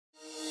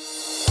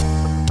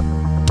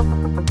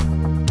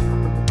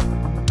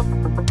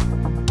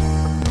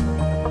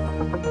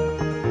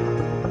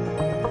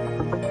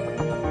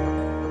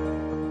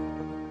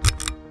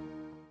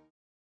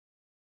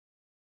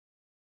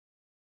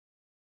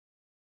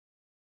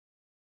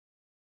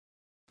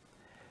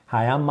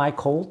Hi, I'm Mike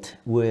Holt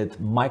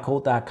with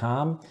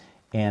MikeHolt.com,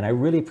 and I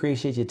really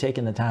appreciate you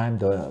taking the time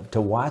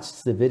to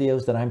watch the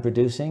videos that I'm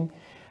producing.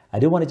 I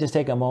do want to just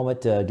take a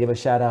moment to give a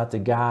shout out to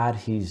God.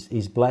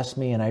 He's blessed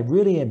me, and I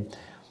really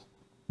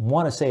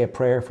want to say a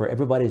prayer for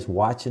everybody who's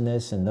watching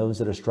this and those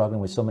that are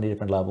struggling with so many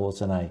different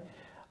levels, and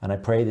I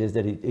pray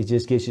that it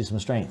just gives you some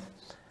strength.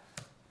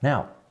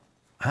 Now,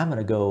 I'm going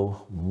to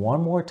go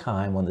one more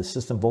time on the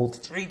system volt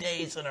 3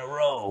 days in a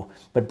row.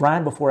 But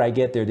Brian, before I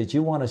get there, did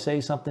you want to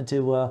say something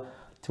to our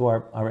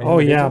Oh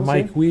yeah,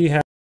 Mike,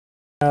 here?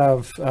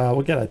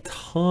 we got a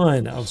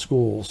ton of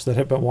schools that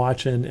have been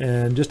watching,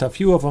 and just a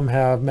few of them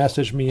have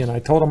messaged me, and I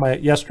told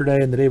them yesterday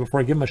and the day before,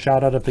 I give them a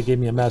shout out if they gave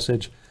me a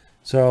message.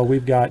 So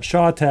we've got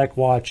Shaw Tech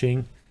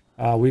watching,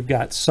 we've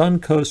got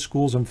Suncoast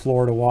Schools in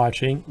Florida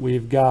watching,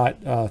 we've got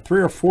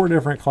 3 or 4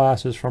 different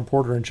classes from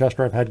Porter and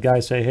Chester. I've had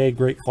guys say, hey,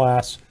 great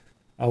class.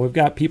 We've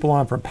got people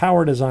on from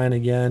Power Design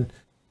again.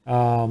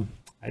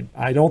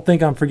 I don't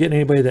think I'm forgetting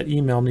anybody that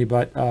emailed me,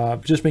 but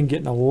I've just been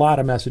getting a lot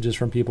of messages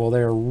from people.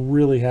 They're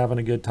really having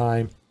a good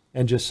time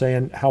and just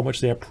saying how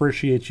much they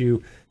appreciate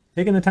you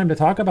taking the time to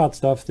talk about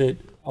stuff that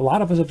a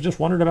lot of us have just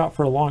wondered about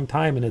for a long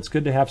time. And it's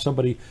good to have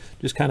somebody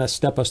just kind of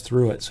step us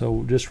through it.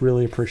 So just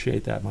really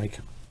appreciate that, Mike.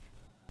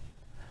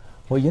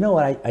 Well, you know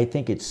what? I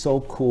think it's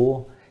so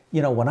cool.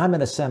 You know, when I'm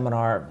in a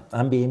seminar,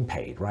 I'm being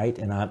paid, right?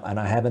 And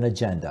I have an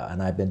agenda,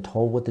 and I've been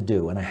told what to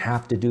do, and I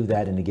have to do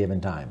that in a given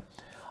time.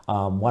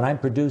 When I'm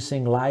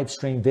producing live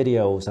stream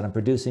videos and I'm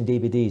producing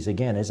DVDs,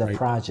 again, as a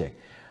project,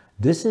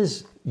 this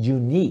is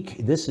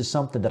unique. This is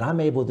something that I'm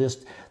able to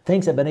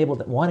things I've been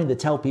wanting to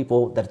tell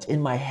people that it's in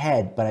my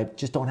head, but I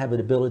just don't have the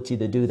ability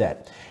to do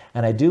that.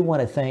 And I do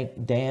want to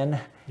thank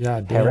Dan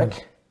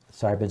Herrick.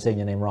 Sorry, I've been saying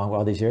your name wrong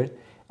all these years.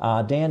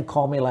 Dan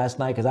called me last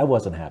night because I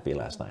wasn't happy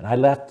last night. I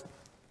left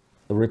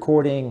the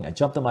recording, I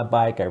jumped on my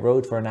bike, I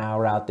rode for an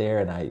hour out there,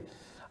 and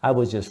I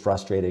was just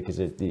frustrated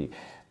because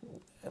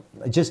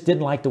I just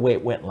didn't like the way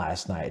it went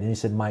last night. And he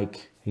said,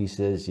 Mike, he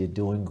says, you're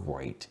doing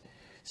great.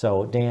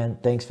 So Dan,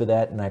 thanks for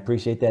that, and I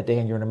appreciate that.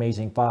 Dan, you're an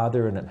amazing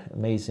father and an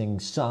amazing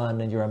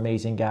son, and you're an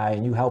amazing guy,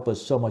 and you help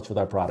us so much with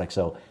our product.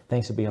 So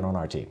thanks for being on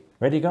our team.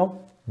 Ready to go?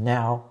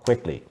 Now,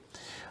 quickly.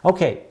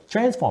 Okay,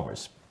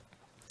 transformers.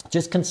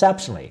 Just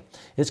conceptually,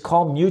 it's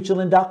called mutual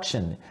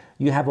induction.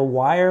 You have a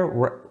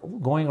wire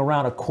going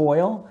around a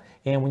coil,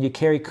 and when you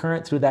carry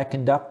current through that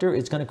conductor,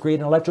 it's going to create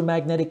an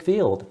electromagnetic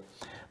field.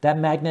 That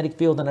magnetic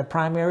field in the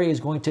primary is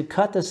going to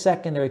cut the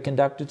secondary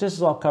conductor. This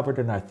is all covered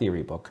in our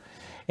theory book.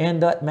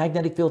 And that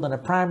magnetic field in the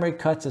primary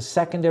cuts the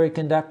secondary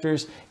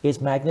conductors.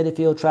 Its magnetic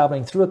field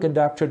traveling through a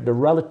conductor, the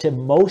relative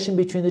motion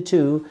between the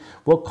two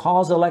will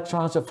cause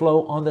electrons to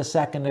flow on the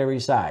secondary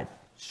side.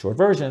 Short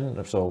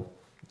version, so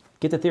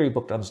get the theory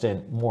book to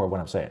understand more of what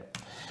I'm saying.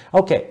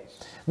 Okay,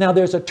 now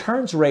there's a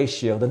turns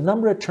ratio. The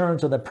number of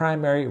turns on the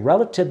primary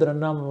relative to the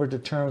number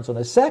of turns on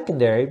the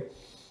secondary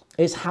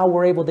is how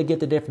we're able to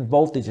get the different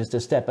voltages to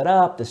step it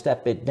up, to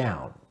step it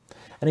down.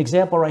 An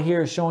example right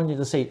here is showing you,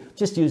 let's say,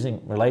 just using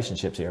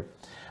relationships here.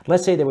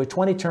 Let's say there were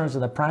 20 turns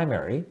in the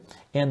primary,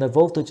 and the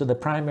voltage of the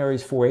primary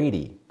is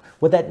 480.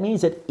 What that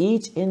means that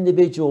each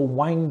individual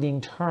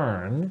winding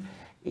turn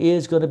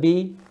is going to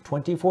be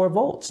 24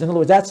 volts. In other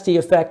words, that's the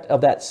effect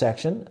of that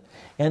section.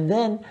 And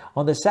then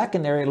on the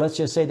secondary, let's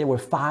just say there were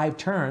 5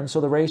 turns, so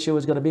the ratio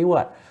is going to be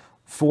what?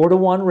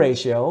 4-to-1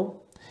 ratio.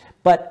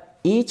 But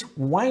each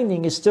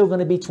winding is still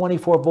going to be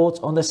 24 volts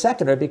on the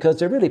secondary because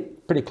they're really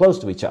pretty close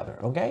to each other,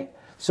 okay?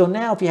 So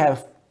now if you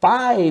have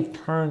 5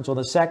 turns on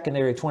the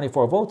secondary at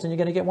 24 volts, then you're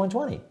going to get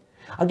 120.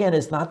 Again,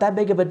 it's not that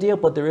big of a deal,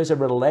 but there is a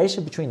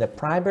relation between the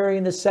primary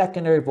and the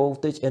secondary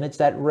voltage, and it's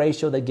that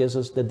ratio that gives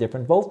us the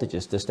different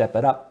voltages to step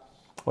it up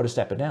or to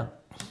step it down.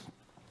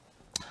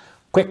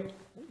 Quick,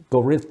 go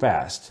real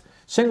fast.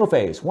 Single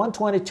phase,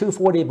 120,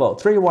 240 volt,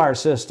 3-wire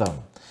system.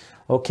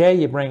 Okay,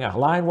 you bring a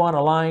line 1,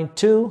 a line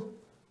 2.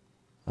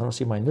 I don't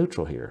see my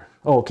neutral here.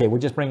 Oh, okay, we're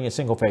just bringing a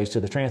single phase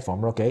to the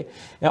transformer, okay.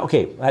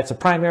 Okay, that's a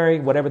primary,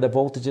 whatever the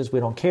voltage is,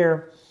 we don't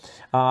care.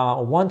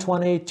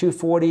 120,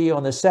 240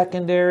 on the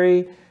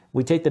secondary.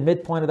 We take the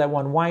midpoint of that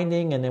one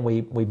winding, and then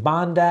we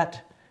bond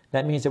that.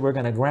 That means that we're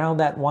going to ground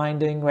that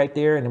winding right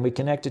there, and then we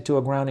connect it to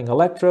a grounding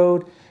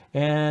electrode,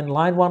 and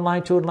line 1,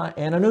 line 2,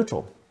 and a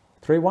neutral.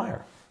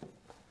 3-wire.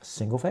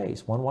 Single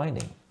phase, 1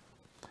 winding.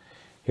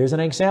 Here's an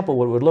example of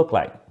what it would look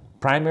like.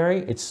 Primary,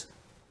 it's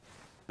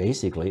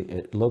basically,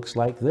 it looks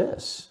like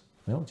this,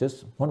 you know,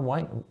 just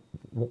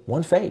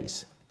one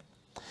phase.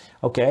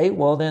 Okay,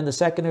 well then the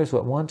secondary is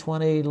what,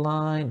 120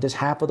 line, just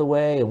half of the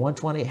way, and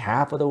 120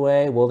 half of the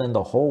way. Well then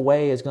the whole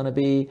way is going to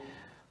be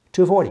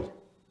 240,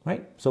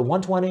 right? So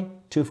 120,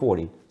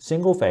 240,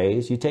 single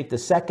phase. You take the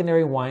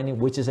secondary winding,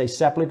 which is a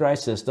separately dry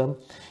system,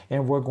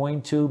 and we're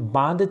going to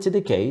bond it to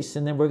the case,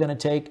 and then we're going to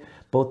take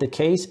both the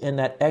case and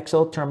that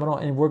XO terminal,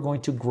 and we're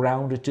going to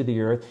ground it to the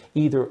earth,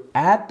 either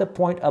at the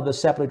point of the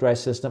separately dry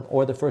system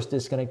or the first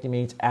disconnecting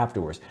means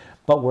afterwards.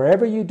 But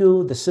wherever you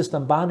do the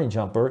system bonding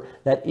jumper,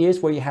 that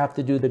is where you have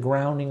to do the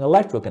grounding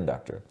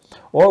electroconductor.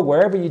 Or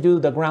wherever you do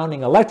the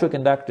grounding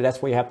electroconductor,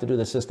 that's where you have to do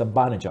the system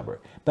bonding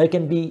jumper. But it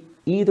can be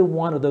either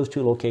one of those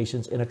two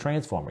locations in a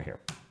transformer here.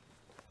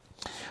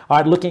 All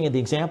right, looking at the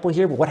example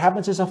here, what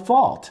happens is a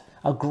fault,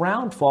 a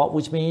ground fault,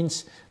 which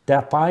means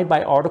defined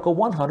by Article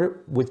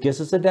 100, which gives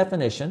us the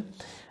definition.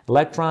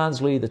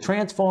 Electrons leave the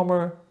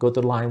transformer, go to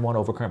the line 1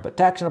 overcurrent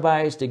protection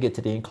device to get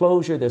to the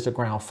enclosure. There's a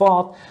ground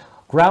fault.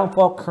 Ground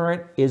fault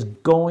current is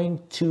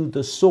going to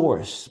the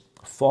source.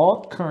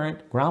 Fault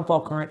current, ground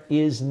fault current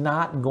is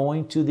not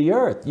going to the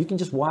earth. You can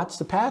just watch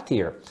the path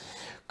here.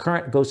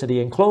 Current goes to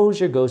the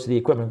enclosure, goes to the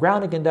equipment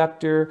grounding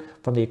conductor.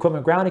 From the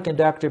equipment grounding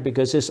conductor,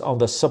 because this on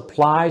the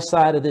supply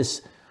side of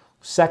this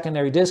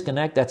secondary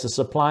disconnect, that's a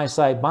supply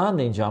side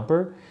bonding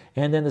jumper.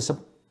 And then the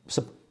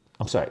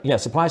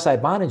supply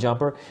side bonding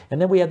jumper. And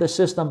then we have the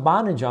system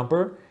bonding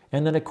jumper.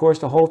 And then, of course,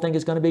 the whole thing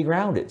is going to be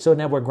grounded. So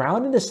now we're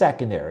grounding the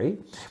secondary.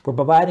 We're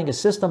providing a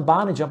system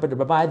bonding jumper to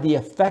provide the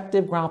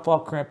effective ground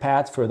fault current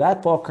paths for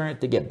that fault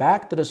current to get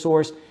back to the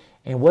source.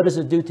 And what does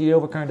it do to the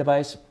overcurrent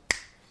device?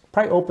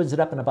 Probably opens it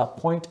up in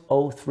about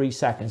 0.03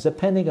 seconds,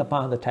 depending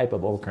upon the type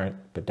of overcurrent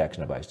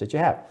protection device that you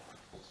have.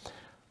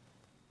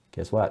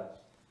 Guess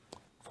what?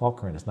 Fault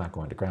current is not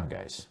going to ground,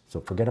 guys. So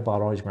forget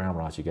about all these ground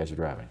rods you guys are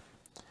driving.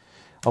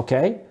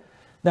 Okay,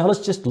 now let's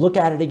just look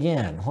at it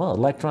again. Well,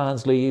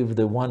 electrons leave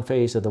the one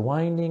phase of the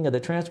winding of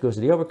the transistor, goes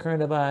to the overcurrent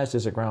device.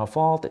 There's a ground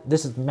fault.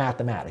 This is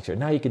mathematics here.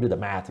 Now you can do the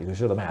math. You can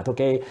show the math.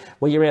 Okay,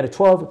 well, you're at a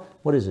 12,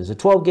 what is this? A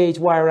 12 gauge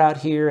wire out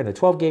here and a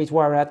 12 gauge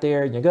wire out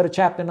there. And you go to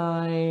chapter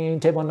 9,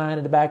 table 9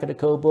 in the back of the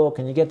code book,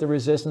 and you get the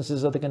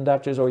resistances of the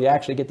conductors, or you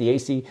actually get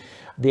the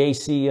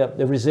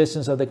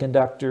resistance of the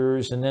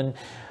conductors, and then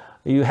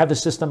you have the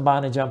system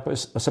bonding jumper,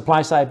 a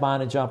supply side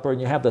bonding jumper, and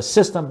you have the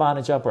system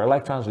bonding jumper.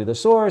 Electrons leave the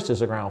source.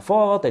 There's a ground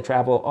fault. They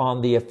travel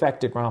on the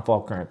effective ground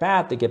fault current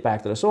path to get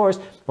back to the source.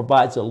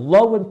 Provides a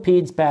low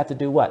impedance path to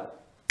do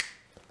what?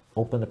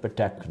 Open the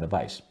protection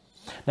device.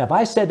 Now, if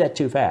I said that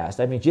too fast,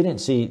 that means you didn't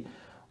see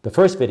the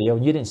first video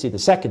and you didn't see the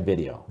second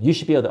video. You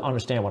should be able to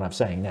understand what I'm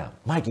saying now.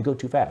 Mike, you go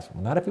too fast.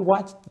 Well, not if you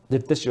watch.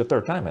 If this is your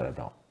third time, I don't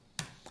know.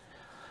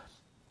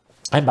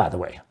 And by the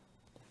way,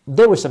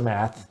 there were some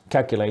math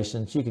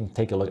calculations. You can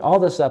take a look. All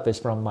this stuff is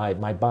from my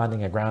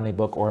bonding and grounding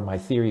book, or my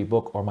theory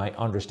book, or my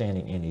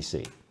understanding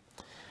NEC.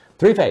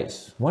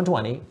 3-phase,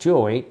 120,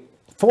 208,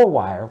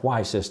 4-wire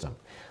Y system.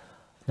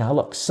 Now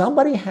look,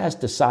 somebody has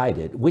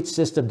decided which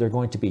system they're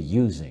going to be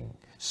using.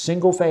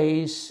 Single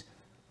phase,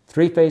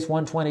 3-phase,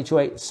 120,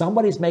 208.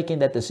 Somebody's making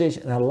that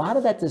decision. And a lot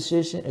of that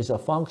decision is a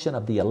function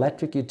of the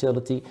electric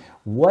utility,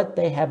 what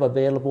they have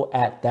available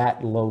at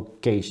that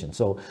location.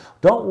 So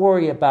don't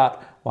worry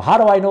about, well, how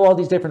do I know all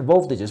these different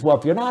voltages? Well,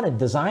 if you're not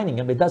designing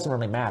them, it doesn't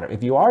really matter.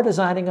 If you are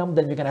designing them,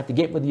 then you're going to have to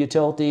get with the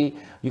utility.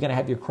 You're going to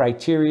have your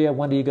criteria.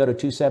 When do you go to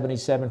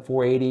 277,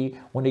 480?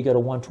 When do you go to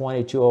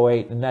 120,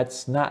 208? And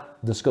that's not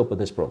the scope of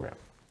this program.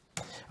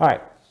 All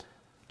right,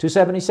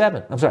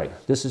 277. I'm sorry,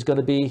 this is going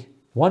to be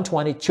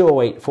 120,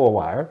 208,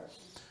 4-wire.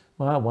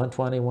 Well,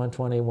 120,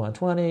 120,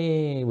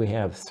 120. We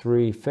have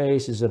 3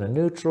 phases and a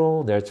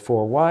neutral. There's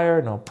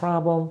 4-wire, no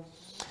problem.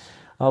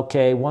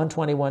 Okay,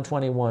 120,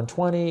 120,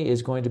 120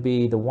 is going to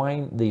be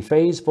the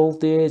phase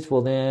voltage.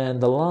 Well, then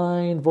the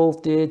line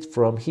voltage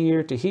from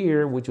here to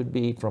here, which would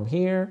be from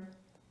here,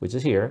 which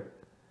is here,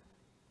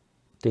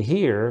 to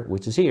here,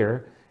 which is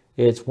here,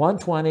 it's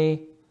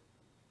 120,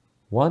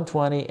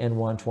 120, and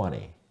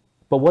 120.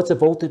 But what's the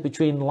voltage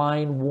between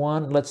line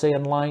 1, let's say,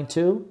 and line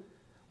 2?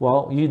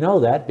 Well, you know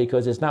that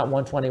because it's not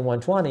 120,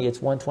 120.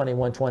 It's 120,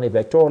 120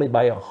 vectorially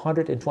by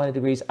 120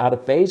 degrees out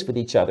of phase with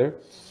each other.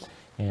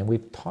 And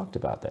we've talked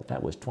about that.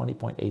 That was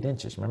 20.8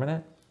 inches. Remember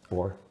that?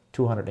 Or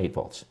 208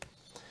 volts.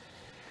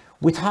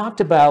 We talked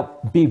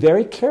about be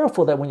very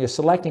careful that when you're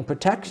selecting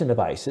protection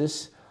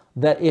devices,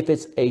 that if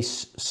it's a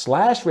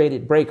slash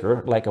rated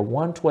breaker, like a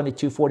 120,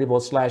 240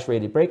 volt slash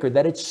rated breaker,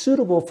 that it's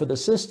suitable for the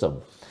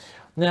system.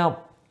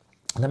 Now,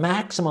 the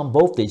maximum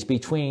voltage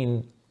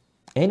between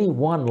any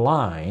one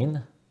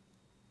line,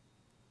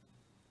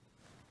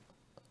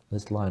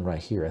 this line right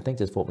here, I think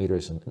this voltmeter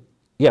is,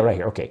 yeah, right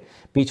here, okay.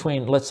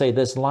 Between, let's say,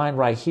 this line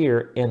right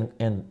here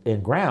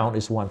and ground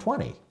is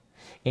 120.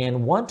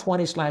 And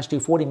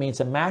 120/240 means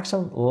the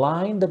maximum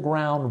line to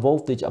ground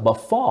voltage of a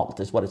fault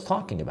is what it's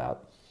talking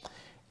about,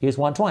 is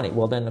 120.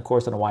 Well, then, of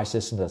course, in a Y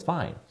system, that's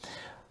fine.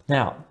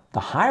 Now, the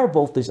higher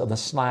voltage of the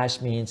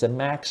slash means the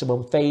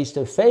maximum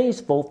phase-to-phase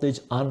voltage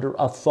under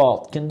a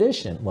fault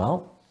condition.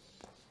 Well,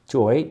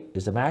 208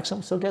 is the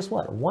maximum, so guess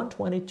what? A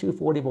 120,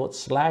 240 volt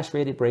slash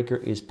rated breaker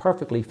is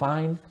perfectly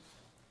fine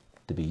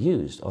to be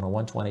used on a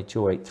 120,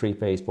 208,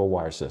 3-phase,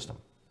 4-wire system.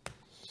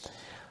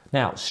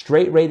 Now,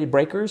 straight rated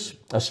breakers,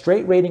 a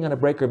straight rating on a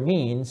breaker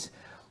means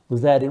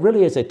that it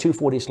really is a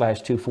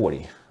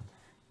 240/240,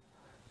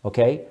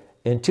 okay?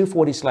 And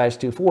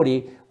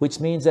 240/240, which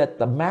means that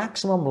the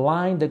maximum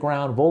line to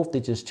ground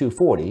voltage is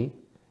 240,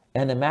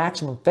 and the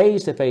maximum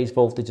phase-to-phase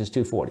voltage is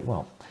 240.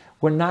 Well,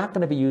 we're not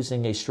going to be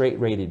using a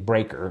straight-rated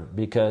breaker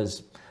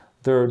because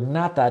they're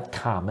not that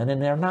common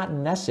and they're not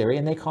necessary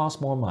and they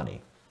cost more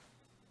money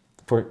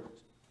for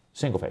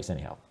single phase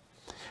anyhow.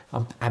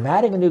 I'm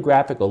adding a new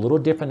graphic, a little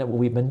different than what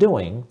we've been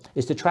doing,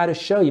 is to try to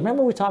show you.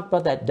 Remember we talked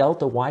about that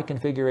delta Y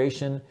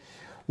configuration?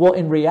 Well,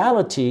 in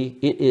reality,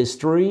 it is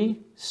 3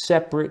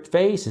 separate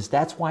phases.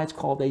 That's why it's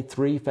called a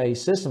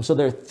 3-phase system. So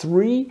there are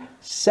 3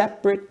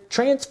 separate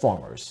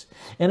transformers.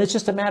 And it's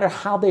just a matter of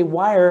how they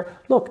wire.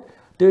 Look,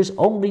 there's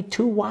only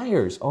 2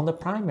 wires on the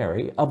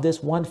primary of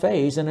this one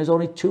phase, and there's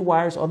only 2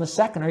 wires on the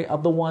secondary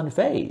of the one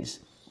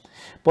phase.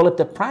 Well, if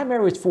the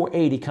primary is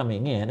 480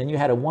 coming in and you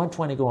had a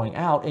 120 going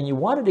out and you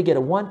wanted to get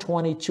a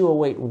 120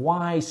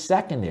 208Y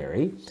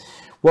secondary,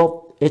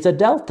 well, it's a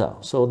delta.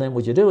 So then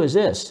what you do is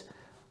this.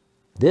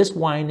 This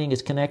winding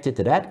is connected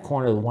to that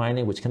corner of the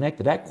winding, which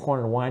connected to that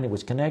corner of the winding,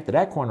 which connected to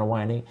that corner of the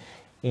winding.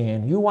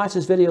 And you watch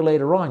this video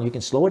later on, you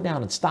can slow it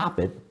down and stop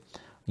it.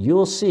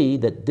 You'll see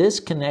that this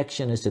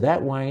connection is to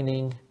that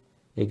winding.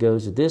 It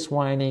goes to this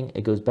winding.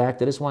 It goes back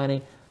to this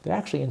winding. They're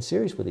actually in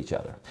series with each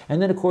other.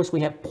 And then, of course,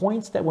 we have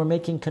points that we're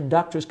making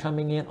conductors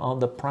coming in on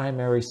the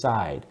primary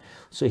side.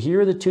 So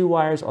here are the 2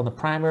 wires on the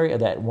primary of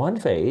that one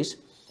phase.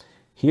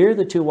 Here are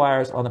the 2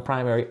 wires on the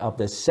primary of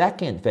the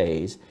second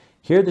phase.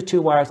 Here are the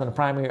 2 wires on the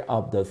primary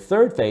of the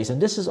third phase.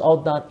 And this is all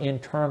done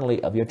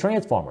internally of your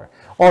transformer.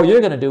 All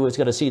you're going to do is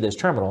going to see this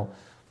terminal.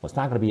 Well, it's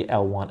not going to be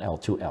L1,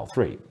 L2,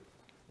 L3.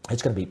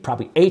 It's going to be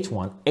probably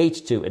H1,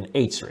 H2, and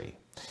H3.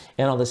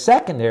 And on the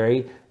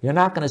secondary, you're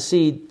not going to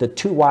see the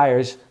 2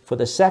 wires for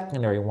the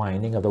secondary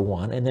winding of the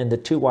one, and then the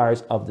 2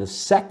 wires of the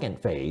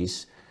second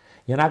phase.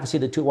 You're not going to see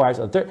the 2 wires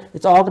of the third.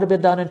 It's all going to be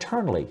done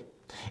internally.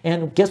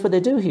 And guess what they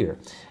do here?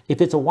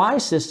 If it's a Y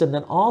system,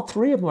 then all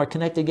 3 of them are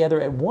connected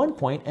together at one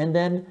point, and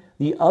then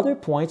the other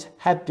points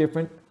have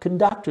different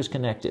conductors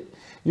connected.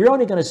 You're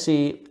only going to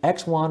see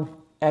X1,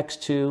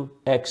 X2,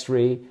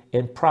 X3,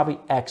 and probably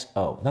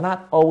XO. They're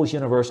not always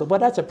universal,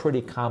 but that's a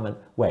pretty common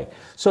way.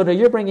 So now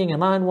you're bringing in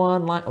line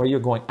 1, line, or you're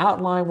going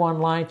out line 1,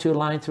 line 2,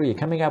 line 3. You're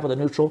coming out with a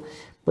neutral.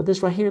 But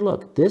this right here,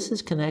 look, this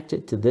is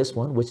connected to this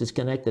one, which is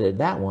connected to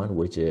that one,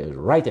 which is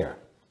right there.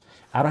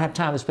 I don't have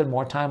time to spend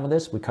more time on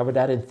this. We covered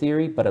that in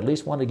theory, but at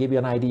least wanted to give you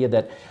an idea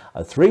that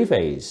a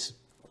 3-phase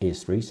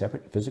is 3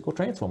 separate physical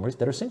transformers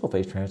that are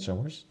single-phase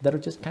transformers that are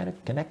just kind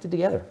of connected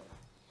together.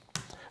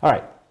 All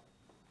right.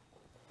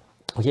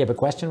 Okay, you have a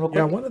question real quick?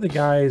 Yeah, one of the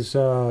guys,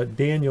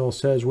 Daniel,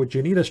 says, would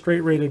you need a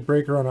straight-rated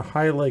breaker on a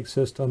high-leg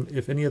system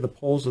if any of the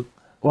poles...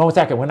 Well, 1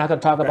 second. We're not going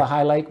to talk about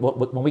high leg.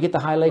 When we get to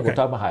high leg, we'll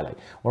talk about high leg.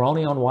 We're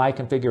only on Y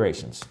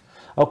configurations.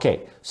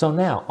 Okay, so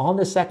now on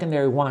the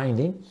secondary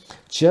winding,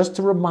 just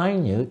to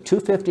remind you,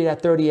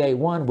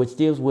 250.38.1, which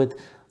deals with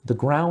the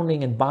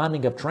grounding and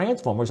bonding of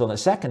transformers on the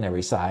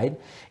secondary side,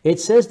 it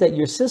says that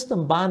your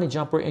system bonding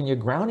jumper and your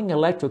grounding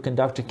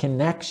electroconductor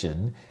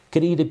connection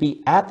could either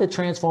be at the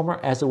transformer,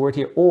 as the word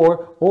here,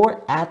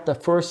 or at the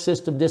first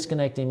system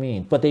disconnecting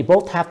means. But they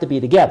both have to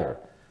be together.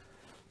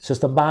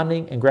 System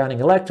bonding and grounding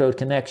electrode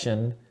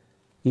connection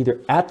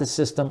either at the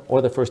system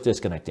or the first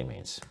disconnecting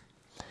means.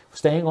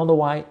 Staying on the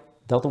Y,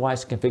 delta Y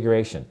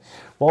configuration.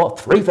 Well,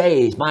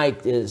 3-phase,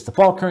 Mike, is the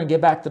fault current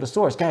get back to the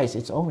source? Guys,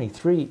 it's only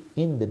 3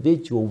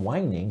 individual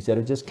windings that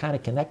are just kind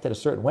of connected a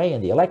certain way,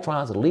 and the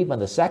electrons will leave on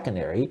the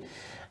secondary,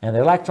 and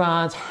the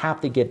electrons have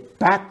to get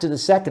back to the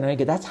secondary.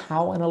 That's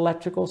how an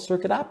electrical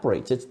circuit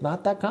operates. It's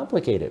not that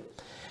complicated.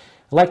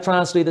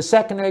 Electrons leave the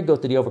secondary, go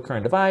to the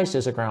overcurrent device.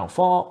 There's a ground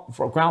fault.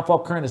 Ground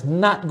fault current is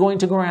not going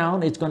to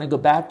ground. It's going to go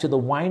back to the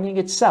winding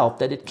itself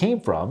that it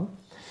came from.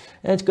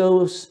 And it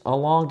goes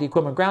along the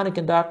equipment grounding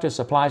conductor,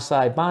 supply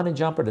side bonding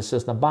jumper, the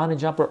system bonding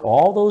jumper.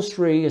 All those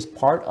 3 is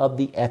part of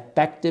the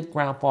effective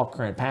ground fault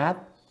current path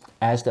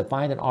as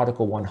defined in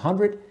Article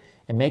 100.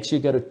 And make sure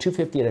you go to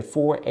 250 at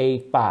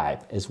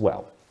 4A5 as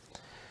well.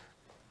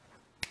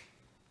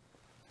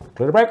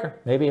 Clear the breaker,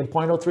 maybe in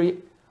 0.03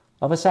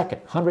 of a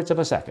second, hundredths of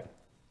a second.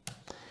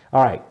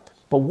 All right,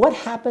 but what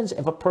happens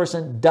if a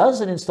person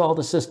doesn't install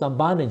the system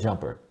bonding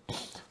jumper?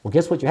 Well,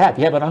 guess what you have?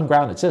 You have an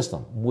ungrounded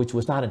system, which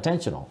was not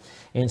intentional.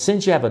 And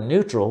since you have a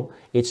neutral,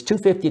 it's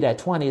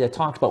 250.20 that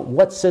talks about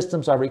what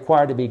systems are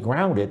required to be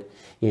grounded.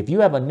 If you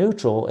have a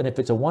neutral, and if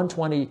it's a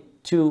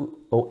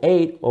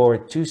 122.08 or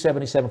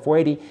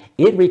 277.480,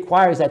 it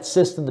requires that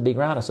system to be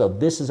grounded. So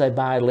this is a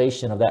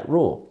violation of that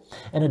rule.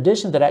 In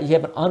addition to that, you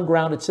have an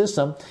ungrounded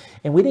system,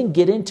 and we didn't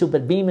get into,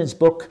 but Beeman's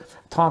book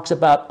talks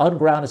about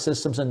ungrounded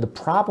systems and the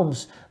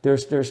problems.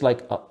 There's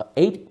like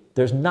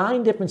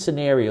 9 different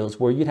scenarios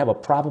where you'd have a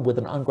problem with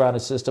an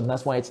ungrounded system.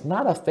 That's why it's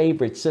not a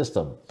favorite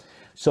system.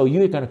 So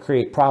you're going to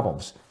create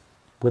problems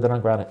with an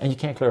ungrounded, and you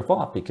can't clear a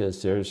fault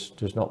because there's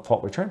no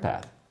fault return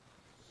path.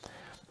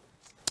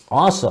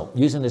 Also,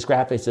 using this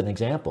graph as an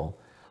example,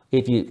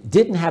 if you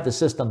didn't have the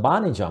system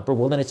bonding jumper,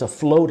 well, then it's a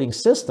floating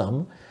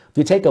system. If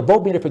you take a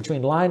voltmeter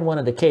between line 1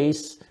 in the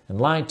case and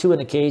line 2 in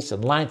the case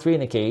and line 3 in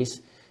the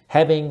case,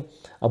 having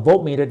a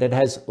voltmeter that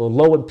has a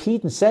low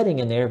impedance setting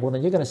in there, well,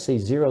 then you're going to see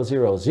 0,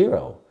 0,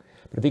 0.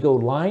 But if you go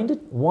line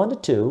 1 to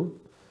 2,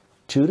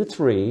 2 to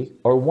 3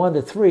 or 1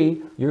 to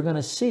 3, you're going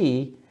to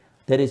see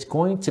that it's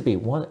going to be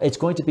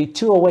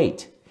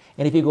 208.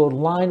 And if you go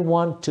line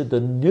 1 to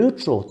the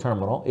neutral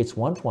terminal, it's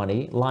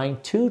 120. Line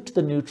 2 to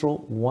the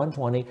neutral,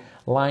 120.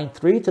 Line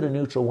 3 to the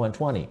neutral,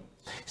 120.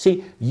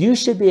 See, you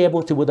should be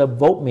able to, with a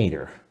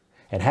voltmeter,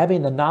 and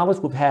having the knowledge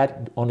we've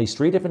had on these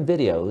 3 different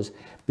videos,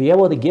 be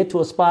able to get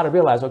to a spot and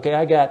realize, okay,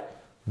 I got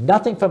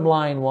nothing from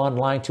line 1,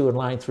 line 2, and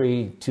line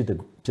 3 to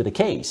the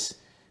case.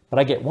 But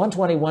I get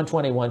 120,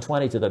 120,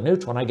 120 to the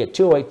neutral, and I get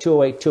 208,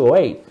 208,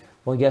 208.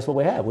 Well, guess what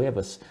we have? We have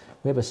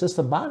a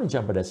system bonding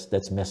jumper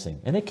that's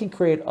missing. And it can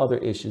create other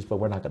issues, but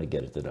we're not going to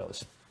get into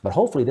those. But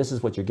hopefully this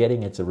is what you're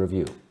getting. It's a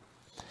review.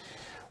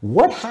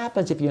 What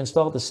happens if you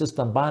install the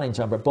system bonding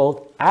jumper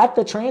both at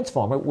the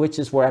transformer, which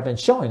is where I've been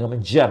showing them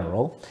in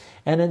general,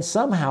 and then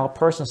somehow a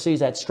person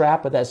sees that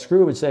strap or that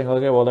screw and saying,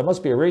 okay, well, there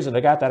must be a reason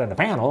they got that in the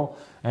panel,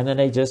 and then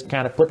they just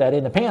kind of put that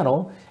in the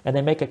panel, and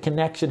they make a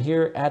connection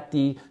here at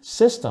the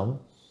system,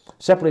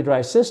 separately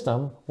drive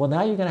system. Well,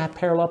 now you're going to have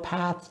parallel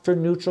paths for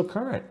neutral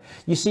current.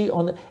 You see,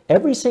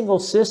 every single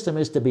system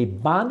is to be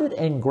bonded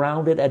and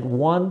grounded at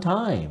one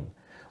time,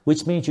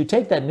 which means you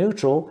take that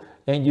neutral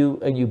and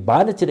you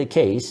bond it to the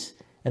case,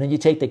 and then you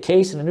take the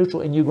case and the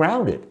neutral and you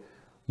ground it.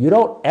 You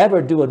don't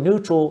ever do a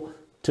neutral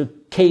to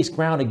case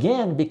ground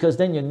again, because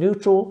then your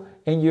neutral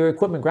and your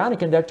equipment grounding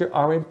conductor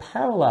are in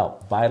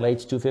parallel.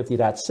 Violates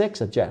 250.6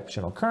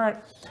 objectional current,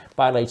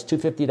 violates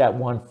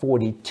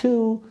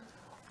 250.142.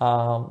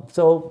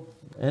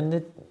 And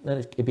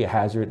it'd be a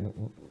hazard.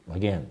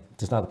 Again,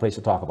 it's not the place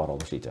to talk about all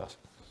those details.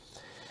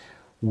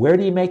 Where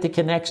do you make the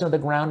connection of the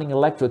grounding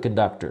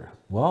electroconductor?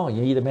 Well,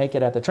 you either make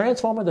it at the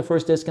transformer. The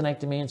first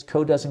disconnect means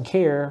code doesn't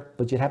care,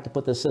 but you'd have to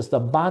put the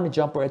system bonding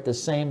jumper at the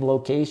same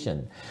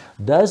location.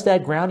 Does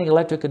that grounding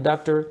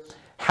electroconductor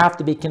have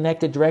to be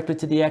connected directly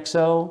to the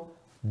XO?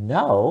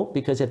 No,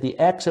 because if the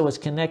XO is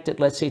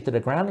connected, let's say, to the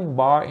grounding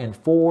bar in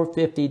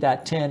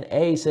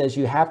 450.10a says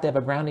you have to have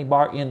a grounding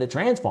bar in the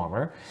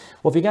transformer.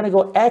 Well, if you're going to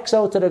go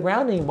XO to the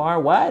grounding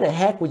bar, why the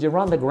heck would you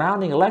run the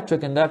grounding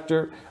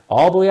electroconductor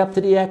all the way up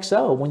to the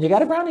XO when you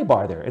got a grounding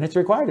bar there and it's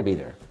required to be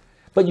there?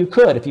 But you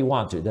could if you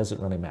want to. It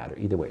doesn't really matter.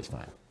 Either way is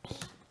fine.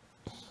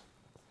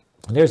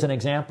 And there's an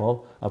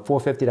example of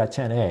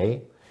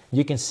 450.10a.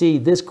 You can see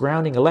this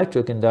grounding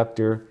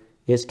electroconductor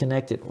is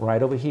connected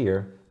right over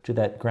here to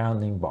that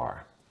grounding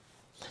bar.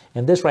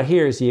 And this right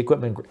here is the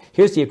equipment.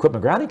 Here's the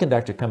equipment grounding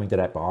conductor coming to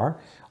that bar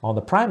on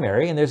the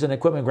primary, and there's an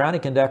equipment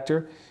grounding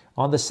conductor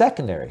on the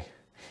secondary.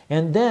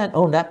 And then,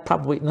 that's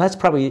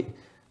probably,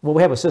 well,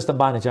 we have a system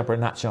bonding jumper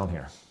not shown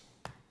here.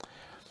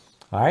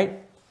 All right,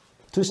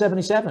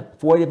 277,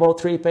 480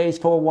 volt, 3-phase,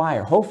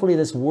 4-wire. Hopefully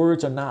these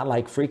words are not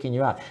like freaking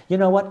you out. You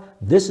know what?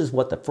 This is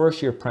what the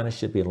first year apprentice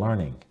should be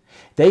learning.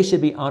 They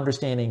should be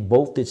understanding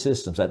voltage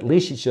systems. At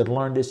least you should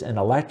learn this in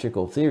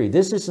electrical theory.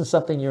 This isn't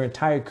something your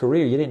entire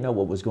career you didn't know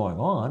what was going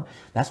on.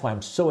 That's why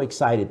I'm so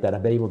excited that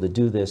I've been able to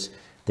do this,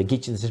 to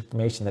get you this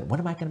information that when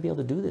am I going to be able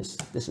to do this?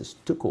 This is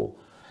too cool.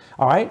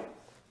 All right.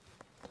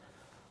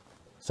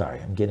 Sorry,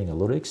 I'm getting a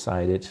little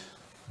excited.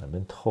 I've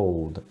been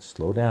told,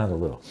 slow down a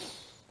little.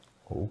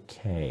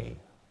 Okay,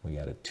 we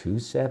got a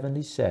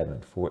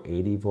 277,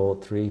 480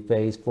 volt,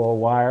 3-phase,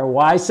 4-wire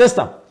Y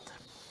system.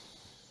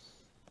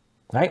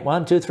 Right,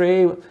 1, 2,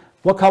 3.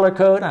 What color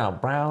code?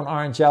 Brown,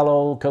 orange,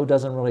 yellow. Code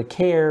doesn't really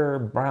care.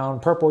 Brown,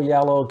 purple,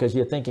 yellow, because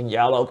you're thinking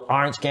yellow,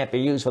 orange can't be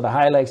used for the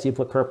highlights. You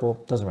put purple.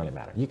 Doesn't really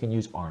matter. You can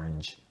use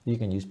orange. You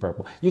can use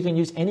purple. You can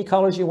use any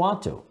colors you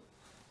want to.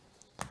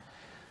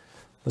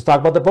 Let's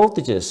talk about the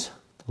voltages.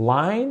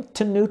 Line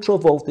to neutral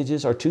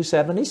voltages are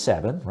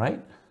 277, right?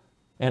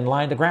 And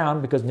line to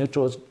ground, because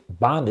neutral is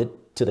bonded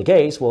to the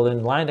case. Well,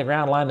 then line to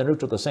ground, line to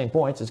neutral at the same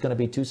points. It's going to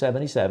be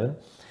 277.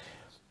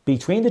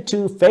 Between the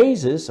two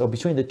phases, or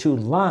between the two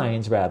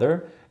lines,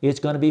 rather, it's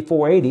going to be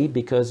 480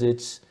 because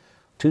it's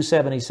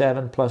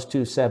 277 plus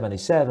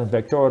 277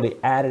 vectorially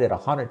added at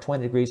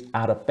 120 degrees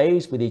out of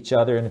phase with each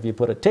other. And if you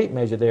put a tape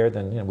measure there,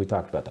 then we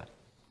talked about that.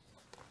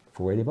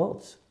 480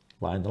 volts,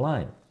 line to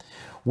line.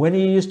 When do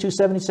you use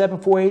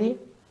 277, 480?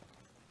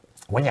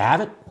 When you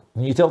have it,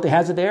 when utility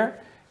has it there,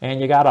 and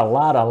you got a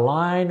lot of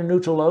line and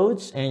neutral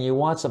loads, and you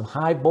want some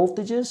high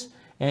voltages,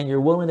 and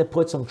you're willing to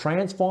put some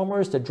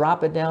transformers to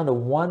drop it down to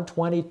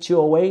 120,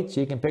 208,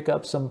 so you can pick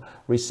up some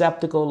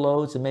receptacle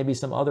loads and maybe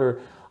some other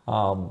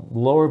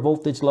lower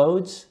voltage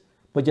loads.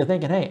 But you're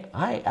thinking, hey,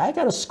 I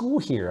got a school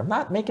here. I'm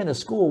not making a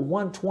school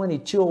 120,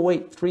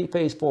 208,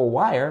 3-phase,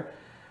 4-wire.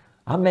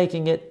 I'm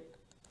making it,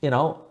 I'm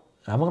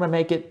going to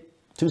make it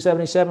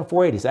 277,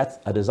 480. That's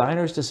a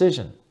designer's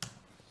decision.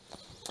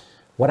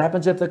 What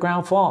happens if the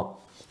ground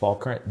fault? Fault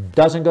current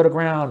doesn't go to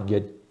ground.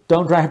 You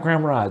don't drive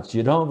ground rods.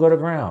 You don't go to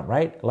ground,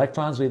 right?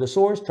 Electrons leave the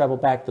source, travel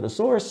back to the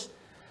source.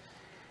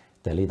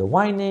 They leave the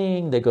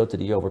winding. They go to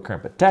the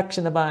overcurrent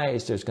protection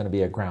device. There's going to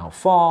be a ground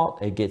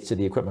fault. It gets to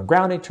the equipment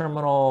grounding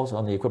terminals,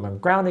 on the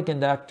equipment grounding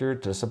conductor,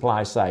 to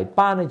supply side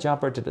bonding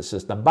jumper, to the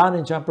system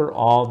bonding jumper.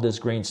 All this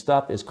green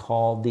stuff is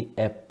called the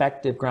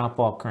effective ground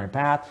fault current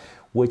path,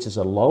 which is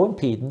a low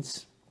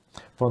impedance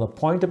from the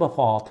point of a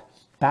fault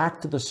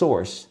back to the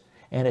source.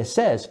 And it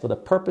says, for the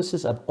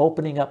purposes of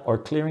opening up or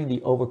clearing the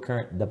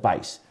overcurrent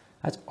device.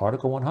 That's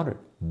Article 100,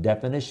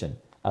 definition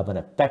of an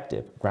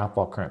effective ground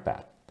fault current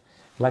path.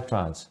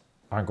 Electrons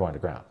aren't going to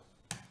ground.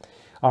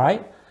 All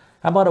right,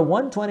 how about a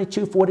 120,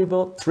 240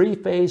 volt,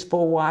 three-phase,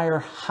 four-wire,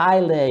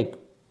 high-leg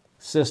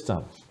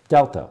system,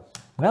 delta?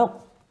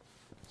 Well,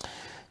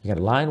 you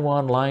got line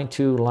 1, line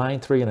 2,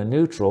 line 3, and a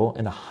neutral,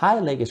 and a high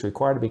leg is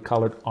required to be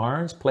colored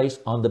orange,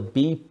 placed on the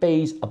B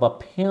phase of a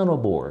panel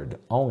board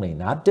only,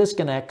 not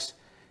disconnects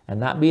and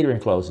not meter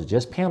enclosures,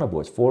 just panel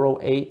boards.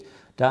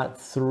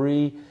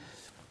 408.3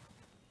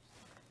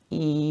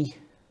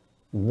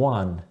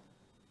 E1,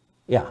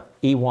 yeah,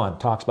 E1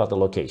 talks about the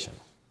location,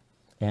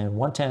 and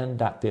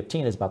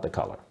 110.15 is about the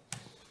color.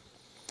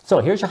 So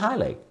here's your high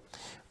leg.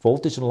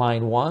 Voltage in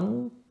line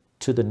 1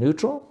 to the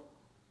neutral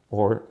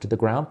or to the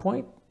ground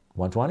point,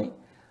 120.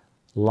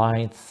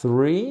 Line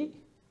 3,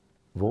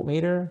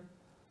 voltmeter,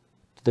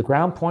 to the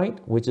ground point,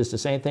 which is the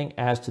same thing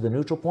as to the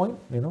neutral point,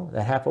 you know,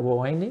 that half of a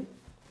winding,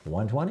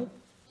 120.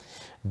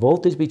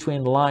 Voltage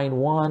between line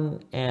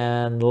 1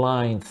 and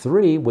line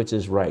 3, which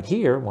is right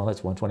here, well,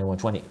 that's 120,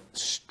 120,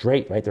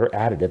 straight, right? They're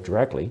additive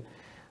directly.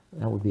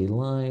 That would be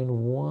line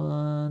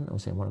 1, I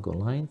want to go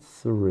line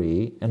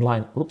 3, and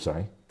line, oops,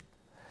 sorry.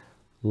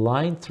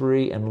 Line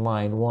 3 and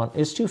line 1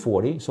 is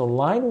 240. So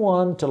line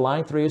 1 to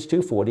line 3 is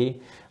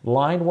 240.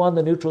 Line 1,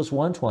 the neutral is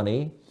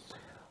 120.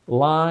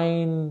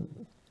 Line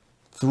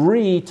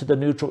 3 to the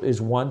neutral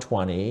is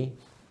 120.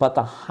 But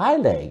the high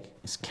leg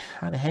is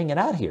kind of hanging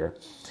out here.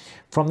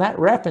 From that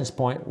reference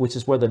point, which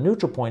is where the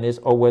neutral point is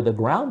or where the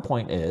ground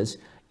point is,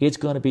 it's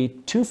going to be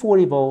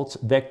 240 volts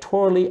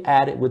vectorially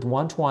added with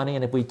 120.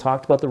 And if we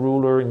talked about the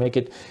ruler and make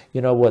it, you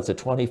know, what's it,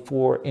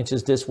 24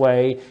 inches this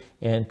way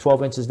and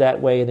 12 inches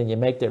that way, and then you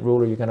make that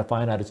ruler, you're going to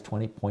find out it's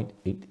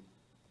 20.8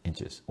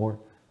 inches, or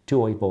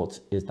 208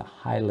 volts is the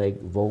high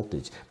leg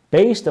voltage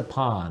based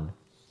upon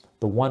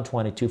the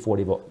 120,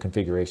 240 volt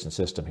configuration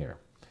system here.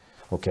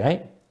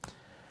 Okay.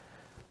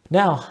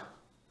 Now,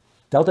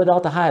 delta,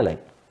 delta, high leg.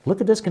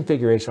 Look at this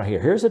configuration right here.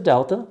 Here's a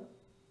delta.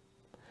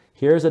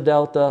 Here's a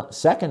delta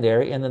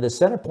secondary, and then the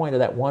center point of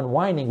that one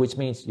winding, which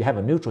means you have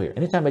a neutral here.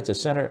 Anytime it's the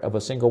center of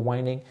a single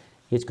winding,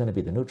 it's going to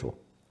be the neutral.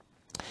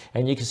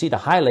 And you can see the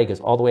high leg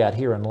is all the way out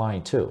here in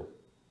line 2.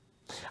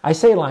 I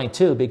say line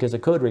 2 because the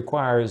code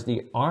requires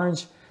the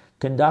orange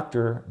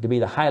conductor to be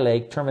the high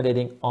leg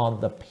terminating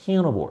on the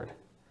panel board.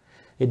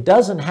 It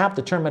doesn't have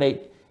to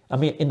terminate, I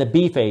mean, in the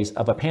B phase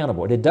of a panel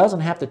board. It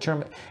doesn't have to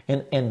terminate,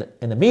 in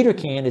the meter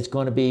can, it's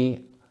going to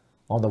be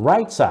on the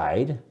right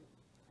side.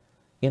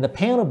 In the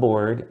panel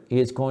board,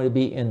 it's going to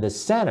be in the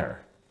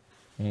center.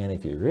 And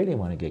if you really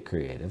want to get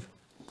creative,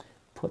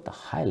 put the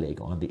high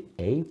leg on the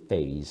A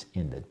phase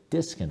in the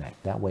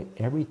disconnect. That way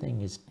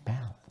everything is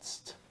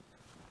balanced.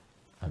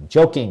 I'm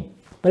joking,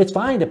 but it's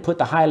fine to put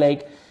the high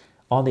leg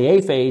on the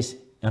A phase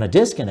on a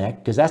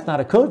disconnect because that's not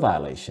a code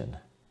violation.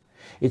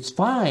 It's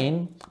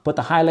fine to put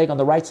the high leg on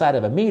the right side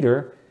of a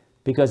meter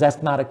because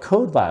that's not a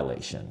code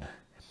violation.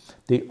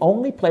 The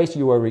only place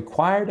you are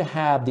required to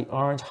have the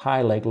orange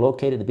high leg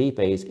located in the B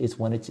phase is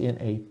when it's in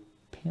a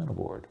panel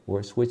board or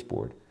a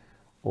switchboard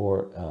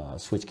or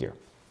switchgear.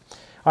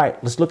 All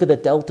right, let's look at the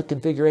delta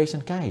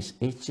configuration. Guys,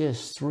 it's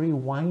just 3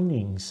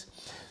 windings,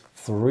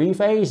 3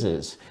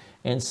 phases,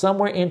 and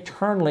somewhere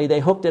internally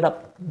they hooked it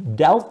up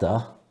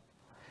delta,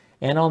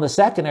 and on the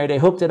secondary they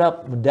hooked it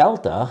up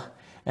delta,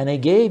 and they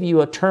gave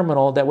you a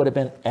terminal that would have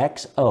been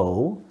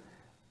XO,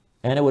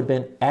 and it would have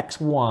been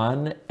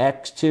X1,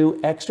 X2,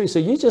 X3. So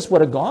you just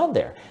would have gone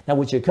there. Now,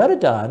 what you could have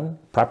done,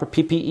 proper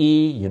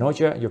PPE, you know what,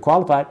 you're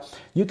qualified,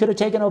 you could have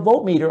taken a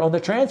voltmeter on the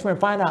transformer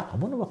and find out, I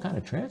wonder what kind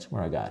of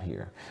transformer I got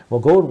here. Well,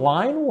 go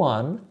line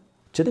 1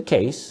 to the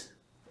case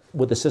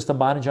with the system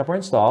bonding jumper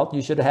installed.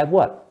 You should have had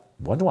what?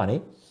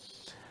 120.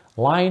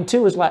 Line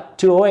 2 is like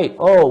 208.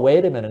 Oh,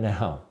 wait a minute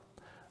now.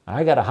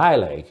 I got a high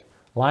leg.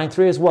 Line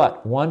 3 is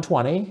what?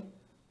 120.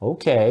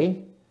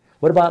 Okay.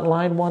 What about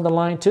line 1 to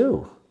line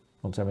 2?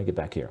 Oops, let me get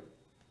back here.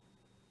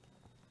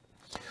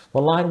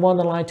 Well, line 1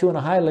 to line 2 on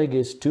a high leg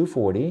is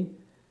 240.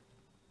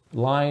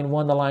 Line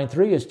 1 to line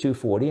 3 is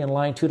 240, and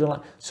line 2 to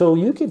line... So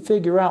you can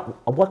figure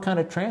out what kind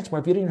of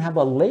transformer, if you didn't have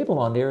a label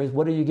on there, is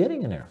what are you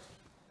getting in there?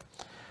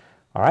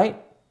 All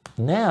right,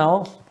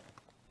 now,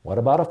 what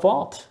about a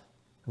fault?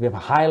 We have a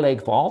high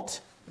leg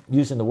fault,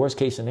 using the worst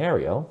case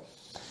scenario.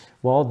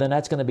 Well, then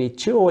that's going to be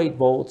 208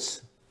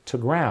 volts to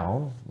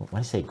ground. When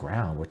I say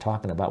ground, we're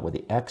talking about where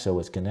the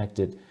XO is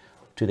connected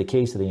to the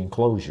case of the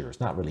enclosure. It's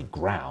not really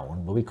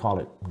ground, but we call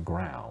it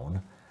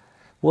ground.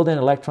 Well, then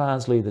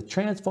electrons leave the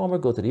transformer,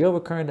 go to the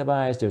overcurrent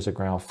device. There's a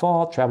ground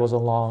fault, travels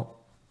along.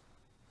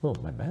 Oh,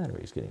 my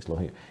battery is getting slow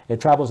here.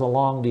 It travels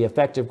along the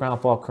effective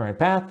ground fault current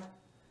path,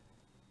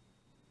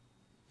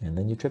 and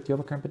then you trip the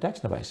overcurrent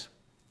protection device.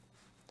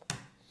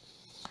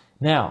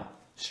 Now,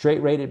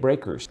 straight rated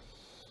breakers.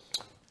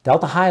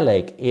 Delta high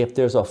leg, if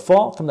there's a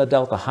fault from the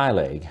delta high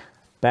leg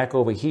back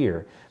over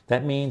here,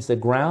 that means the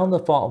ground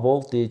default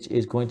voltage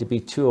is going to be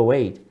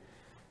 208.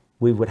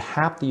 We would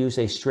have to use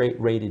a straight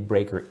rated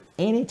breaker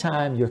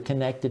anytime you're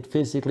connected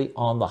physically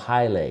on the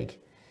high leg.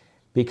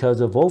 because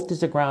the voltage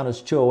to ground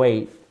is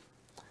 208.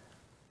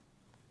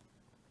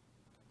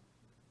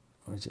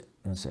 Where's it?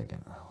 1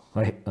 second.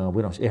 Wait,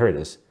 we don't. Here it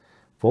is.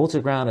 Voltage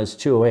to ground is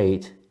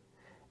 208,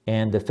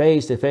 and the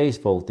phase-to-phase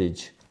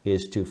voltage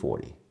is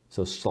 240.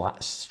 So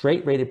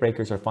straight rated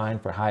breakers are fine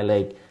for high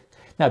leg.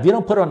 Now, if you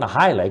don't put it on the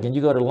high leg and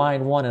you go to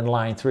line 1 and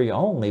line 3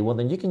 only, well,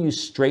 then you can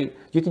use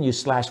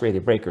slash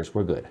rated breakers.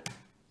 We're good.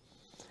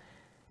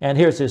 And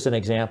here's just an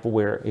example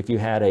where if you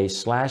had a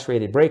slash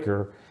rated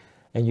breaker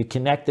and you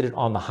connected it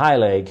on the high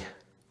leg,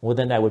 well,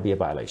 then that would be a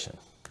violation.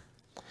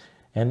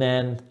 And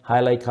then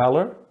high leg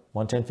color,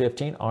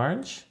 11015,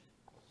 orange.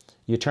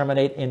 You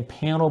terminate in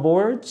panel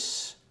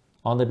boards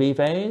on the B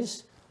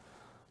phase.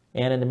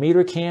 And in the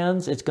meter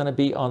cans, it's going to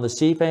be on the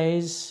C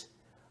phase.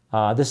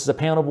 This is a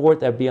panel board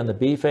that would be on the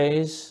B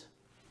phase.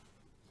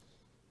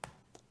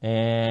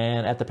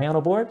 And at the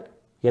panel board,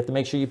 you have to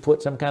make sure you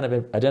put some kind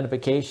of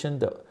identification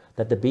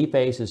that the B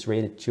phase is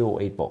rated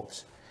 208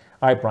 volts.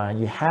 All right, Brian,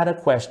 you had a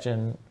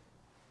question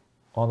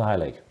on the high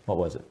leg. What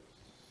was it?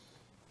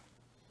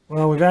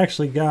 Well, we've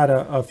actually got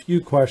a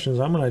few questions.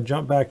 I'm going to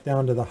jump back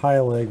down to the high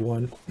leg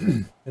one.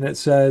 And it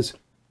says,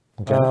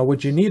 okay.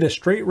 Would you need a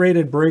straight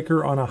rated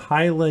breaker on a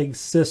high leg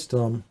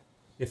system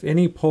if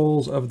any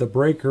poles of the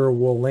breaker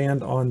will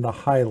land on the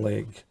high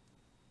leg?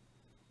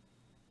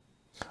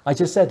 I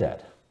just said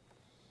that.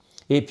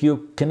 If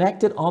you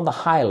connect it on the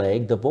high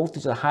leg, the voltage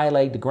of the high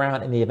leg to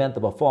ground in the event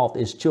of a fault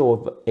is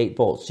 208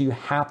 volts. So you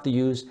have to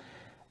use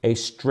a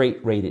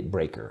straight rated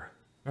breaker.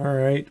 All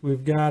right,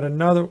 we've got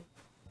another.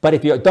 But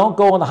if you don't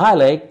go on the high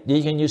leg,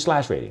 you can use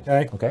slash rating.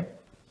 Okay. Okay.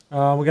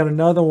 We got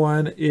another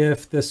one.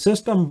 If the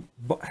system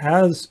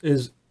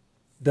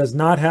does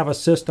not have a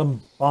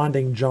system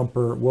bonding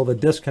jumper, will the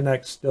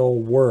disconnect still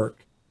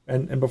work?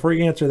 And before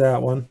you answer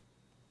that one,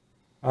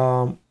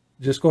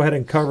 just go ahead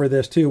and cover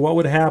this too. What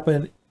would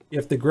happen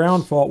if the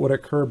ground fault would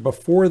occur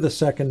before the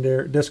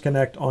secondary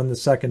disconnect on the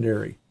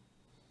secondary?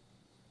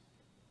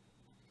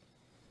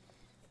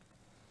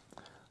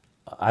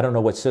 I don't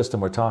know what system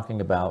we're talking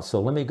about, so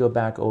let me go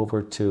back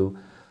over to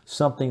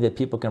something that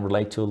people can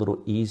relate to a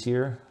little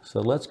easier.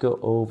 So let's go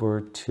over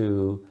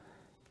to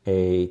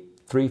a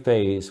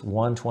three-phase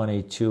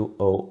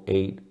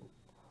 120/208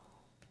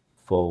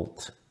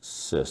 volt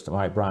system. All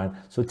right, Brian,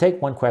 so take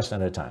one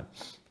question at a time.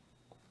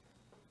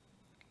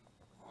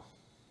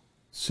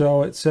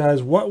 So it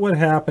says, what would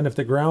happen if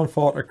the ground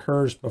fault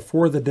occurs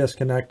before the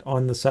disconnect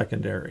on the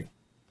secondary?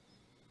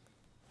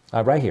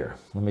 Right here.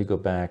 Let me go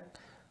back.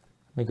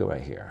 Let me go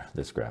right here,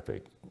 this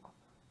graphic,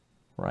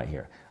 right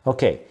here.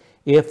 Okay,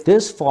 if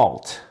this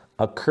fault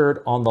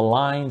occurred on the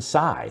line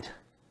side,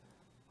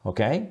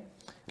 okay,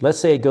 let's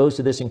say it goes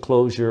to this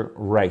enclosure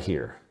right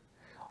here,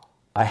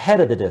 ahead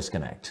of the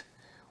disconnect.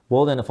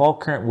 Well, then the fault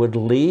current would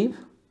leave.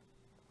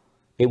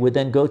 It would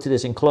then go to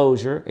this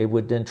enclosure. It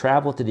would then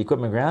travel to the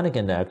equipment grounding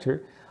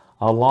conductor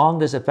along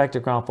this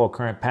effective ground fault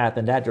current path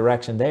in that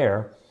direction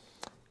there,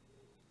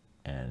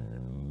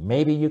 and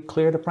maybe you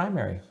clear the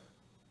primary,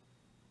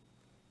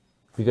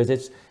 because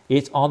it's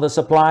on the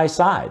supply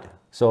side.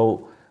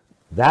 So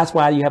that's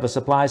why you have a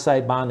supply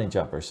side bonding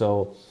jumper.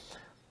 So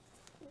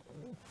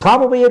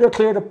probably it'll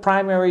clear the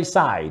primary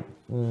side,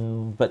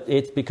 but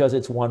it's because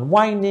it's one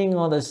winding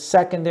on the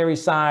secondary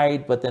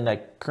side, but then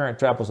that current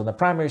travels on the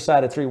primary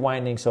side of 3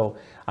 windings. So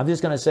I'm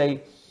just going to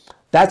say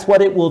that's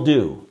what it will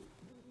do.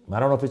 I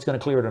don't know if it's going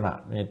to clear it or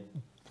not. It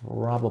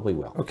probably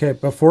will. Okay,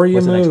 before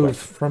you move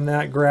from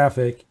that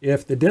graphic,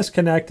 if the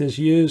disconnect is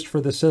used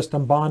for the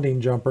system bonding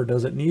jumper,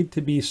 does it need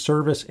to be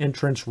service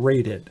entrance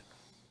rated?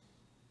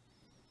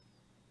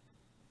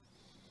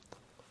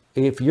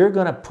 If you're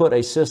going to put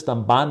a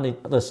system bonding,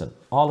 listen,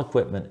 all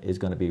equipment is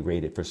going to be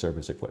rated for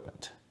service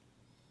equipment.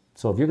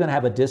 So if you're going to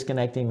have a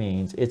disconnecting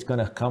means, it's going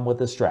to come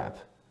with a strap.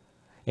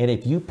 And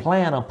if you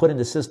plan on putting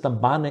the system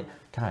bonding,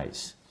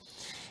 guys,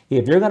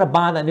 if you're going to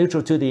bond that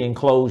neutral to the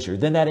enclosure,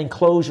 then that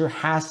enclosure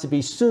has to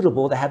be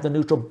suitable to have the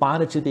neutral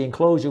bonded to the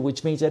enclosure,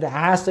 which means it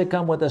has to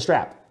come with a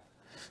strap.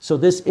 So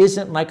this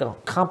isn't like a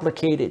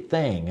complicated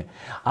thing.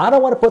 I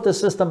don't want to put the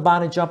system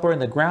bonding jumper in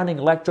the grounding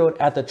electrode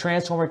at the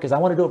transformer because I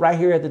want to do it right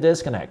here at the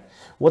disconnect.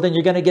 Well, then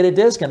you're going to get a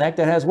disconnect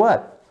that has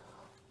what?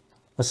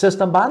 A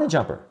system bonding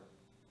jumper.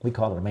 We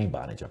call it a main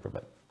bonding jumper,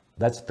 but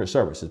that's for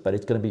services, but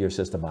it's going to be your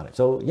system bonding.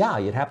 So yeah,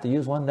 you'd have to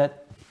use one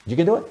that you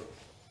can do it,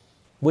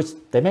 which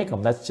they make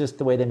them. That's just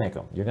the way they make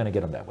them. You're going to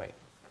get them that way.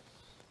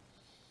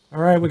 All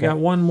right, we got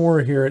one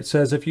more here. It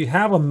says, if you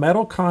have a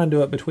metal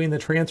conduit between the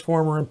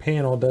transformer and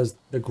panel, does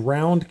the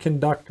ground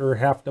conductor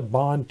have to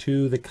bond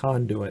to the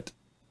conduit?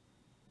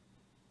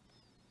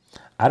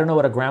 I don't know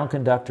what a ground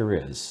conductor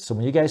is. So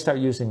when you guys start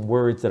using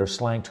words that are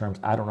slang terms,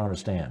 I don't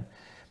understand.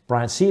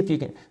 Brian, see if you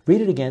can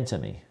read it again to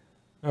me.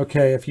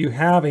 Okay, if you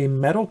have a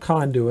metal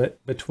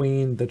conduit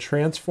between the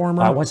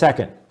transformer... 1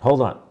 second.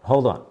 Hold on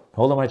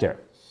right there.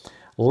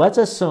 Let's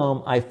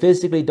assume I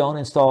physically don't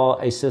install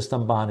a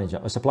system bonding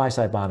jumper, a supply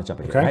side bonding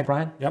jumper here, right,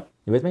 Brian? Yep.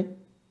 You with me?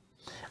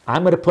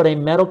 I'm going to put a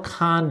metal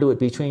conduit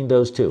between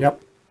those two.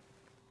 Yep.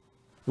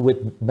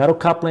 With metal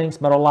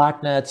couplings, metal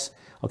lock nuts.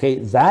 Okay,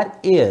 that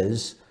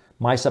is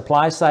my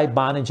supply side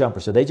bonding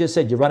jumper. So they just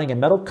said you're running a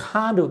metal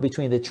conduit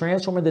between the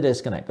transformer and the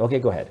disconnect. Okay,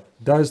 go ahead.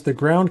 Does the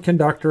ground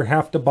conductor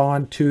have to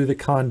bond to the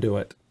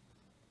conduit?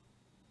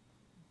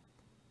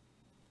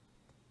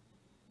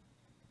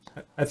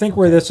 I think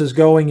where this is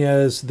going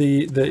is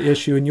the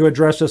issue, and you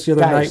addressed this the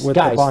other night with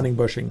the bonding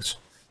bushings.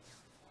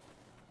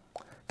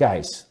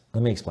 Guys,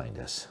 let me explain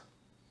this.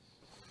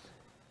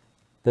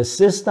 The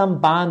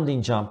system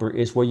bonding jumper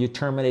is where you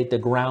terminate the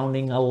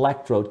grounding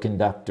electrode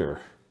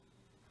conductor.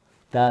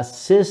 The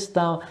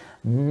system,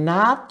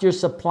 not your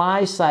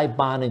supply side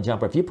bonding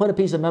jumper. If you put a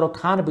piece of metal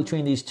conduit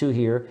between these two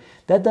here,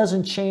 that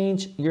doesn't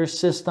change your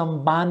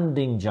system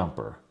bonding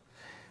jumper.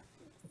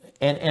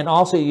 And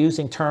also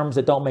using terms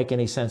that don't make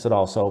any sense at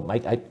all. So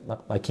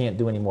I can't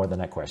do any more than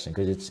that question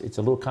because it's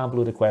a little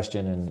convoluted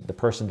question and the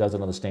person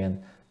doesn't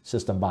understand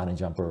system bonding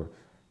jumper.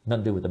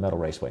 Nothing to do with the metal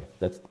raceway.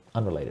 That's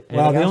unrelated.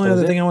 Well, the only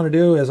other thing I want to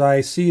do is I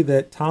see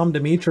that Tom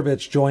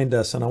Dimitrovich joined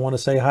us, and I want to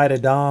say hi to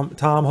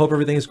Tom. Hope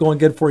everything is going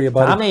good for you,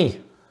 buddy.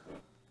 Tommy!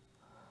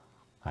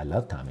 I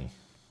love Tommy.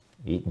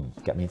 Eaton.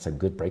 Got me some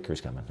good breakers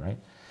coming, right?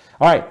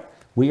 All right.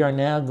 We are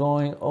now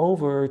going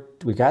over,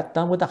 we got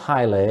done with the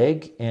high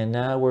leg, and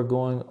now we're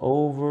going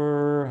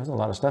over, there's a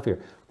lot of stuff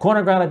here.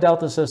 Corner grounded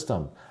delta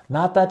system.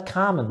 Not that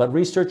common, but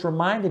research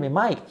reminded me,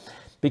 Mike,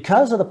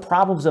 because of the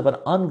problems of an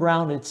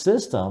ungrounded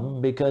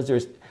system, because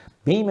there's,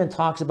 Beeman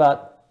talks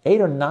about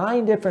 8 or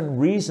 9 different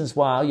reasons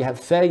why you have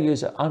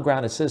failures of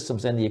ungrounded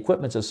systems and the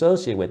equipment's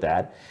associated with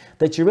that,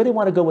 that you really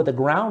want to go with a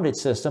grounded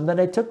system. Then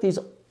they took these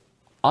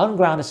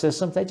ungrounded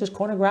systems, they just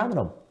corner grounded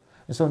them.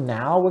 And so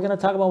now we're going to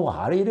talk about, well,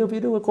 how do you do if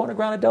you do a corner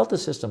grounded delta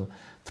system?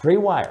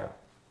 3-wire.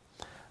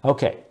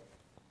 Okay.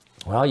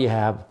 Well, you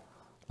have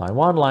line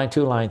 1, line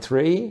 2, line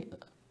 3.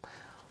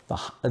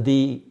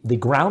 The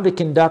grounded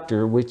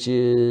conductor, which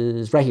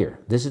is right here.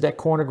 This is that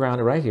corner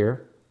grounded right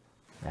here.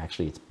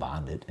 Actually, it's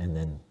bonded, and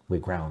then we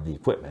ground the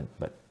equipment,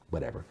 but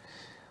whatever.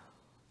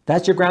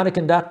 That's your grounded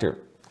conductor.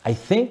 I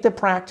think the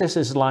practice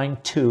is line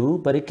 2,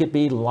 but it could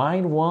be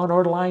line 1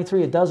 or line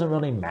 3. It doesn't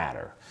really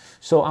matter.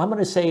 So I'm going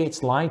to say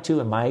it's line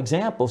 2 in my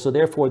example. So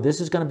therefore, this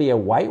is going to be a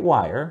white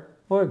wire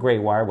or a gray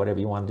wire, whatever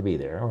you want it to be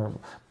there, or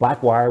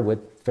black wire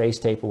with face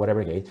tape or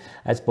whatever it is.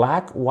 That's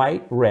black,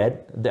 white,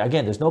 red.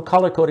 Again, there's no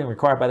color coding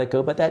required by the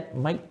code, but that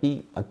might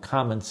be a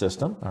common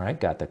system. All right,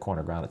 got the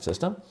corner grounded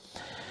system.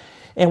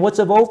 And what's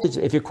the voltage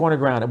if you're corner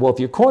grounded? Well, if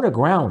you're corner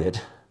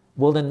grounded,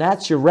 well, then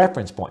that's your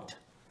reference point,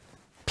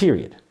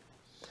 period.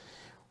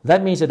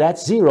 That means that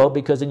that's 0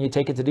 because then you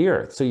take it to the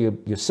earth. So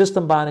your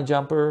system bonding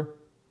jumper,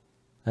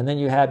 and then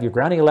you have your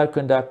grounding electric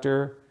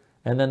conductor,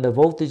 and then the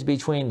voltage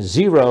between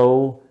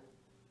 0,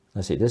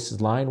 let's see, this is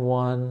line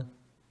 1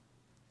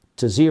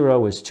 to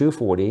 0 is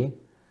 240.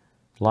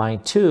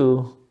 Line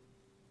 2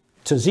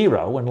 to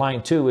 0, when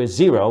line 2 is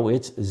 0,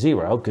 it's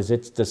 0 because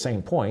it's the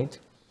same point.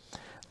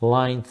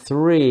 Line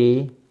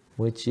 3,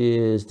 which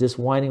is this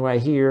winding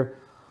right here,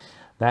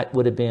 that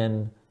would have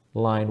been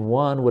line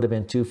 1 would have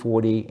been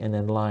 240, and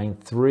then line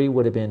 3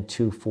 would have been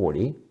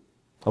 240.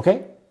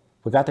 Okay,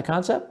 we got the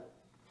concept?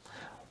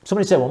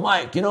 Somebody said, well,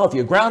 Mike, you know, if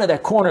you grounded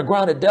that corner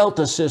grounded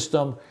delta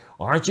system,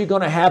 aren't you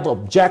going to have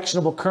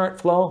objectionable current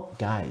flow?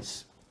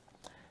 Guys,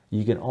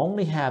 you can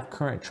only have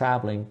current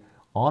traveling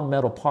on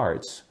metal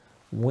parts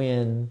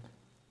when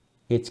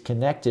it's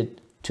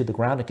connected to the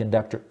grounded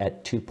conductor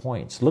at 2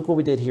 points. Look what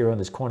we did here on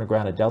this corner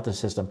grounded delta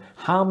system.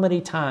 How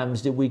many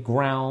times did we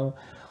ground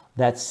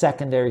that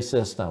secondary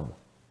system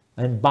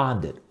and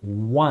bond it?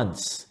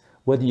 Once.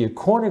 Whether you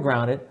corner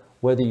ground it,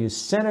 whether you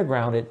center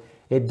ground it,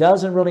 it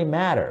doesn't really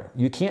matter.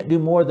 You can't do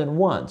more than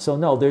one. So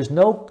no, there's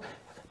no,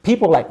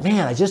 people are like,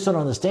 man, I just don't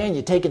understand.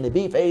 You're taking the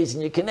B phase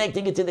and you're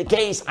connecting it to the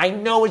case. I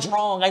know it's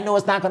wrong. I know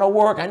it's not going to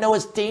work. I know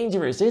it's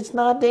dangerous. It's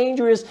not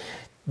dangerous.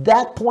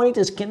 That point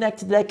is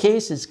connected to that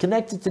case. It's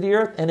connected to the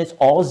earth and it's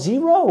all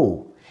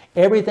 0.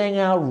 Everything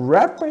out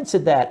reference to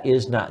that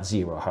is not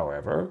 0,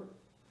 however.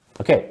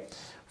 Okay.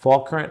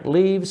 Fault current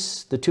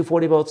leaves the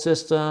 240 volt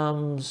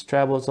systems,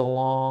 travels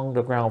along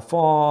the ground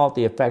fault,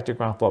 the effective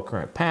ground fault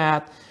current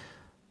path.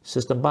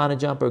 System bonded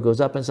jumper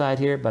goes up inside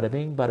here, bada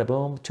bing, bada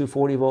boom,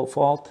 240 volt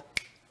fault,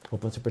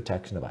 opens a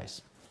protection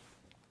device.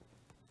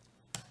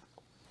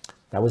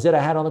 That was it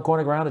I had on the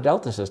corner grounded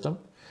delta system.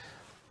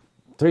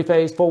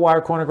 3-phase,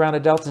 4-wire corner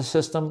grounded delta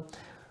system.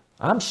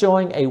 I'm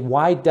showing a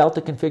Y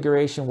delta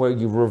configuration where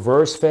you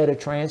reverse fed a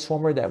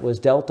transformer that was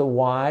delta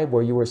Y,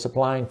 where you were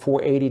supplying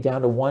 480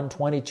 down to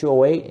 120,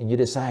 208, and you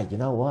decide, you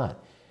know what?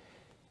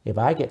 If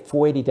I get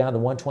 480 down to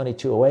 120,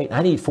 208,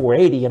 I need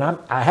 480, and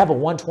I have a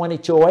 120,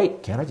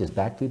 208. Can't I just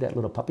backfeed that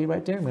little puppy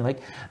right there? I mean,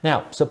 like,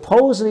 now,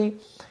 supposedly,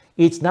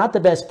 it's not the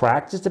best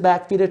practice to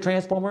backfeed a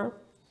transformer.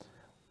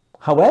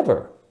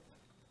 However,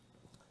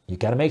 you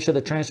got to make sure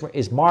the transformer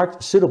is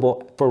marked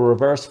suitable for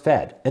reverse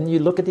fed. And you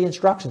look at the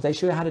instructions. They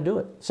show you how to do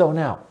it. So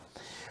now,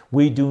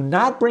 we do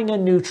not bring a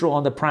neutral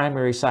on the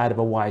primary side of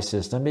a Y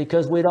system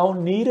because we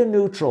don't need a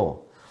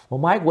neutral. Well,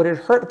 Mike, would it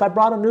hurt if I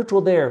brought a neutral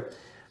there?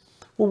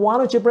 Well, why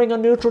don't you bring a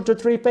neutral to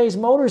 3-phase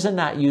motors and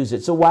not use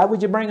it? So why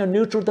would you bring a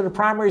neutral to the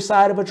primary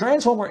side of a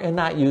transformer and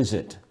not use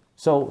it?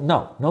 So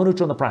no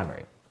neutral in the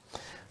primary.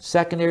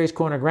 Secondary is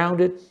corner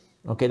grounded.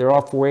 Okay, they're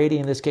all 480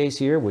 in this case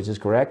here, which is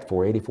correct.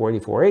 480,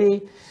 480,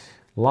 480.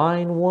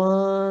 Line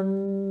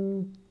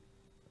 1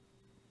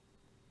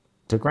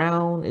 to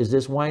ground is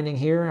this winding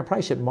here. I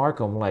probably should mark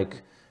them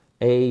like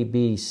A,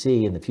 B,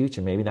 C in the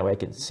future, maybe. That way I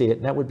can see it.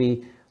 And that would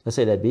be, let's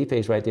say that B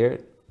phase right there,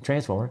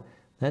 transformer.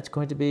 That's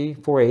going to be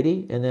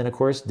 480. And then, of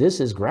course, this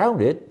is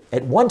grounded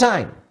at one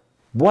time,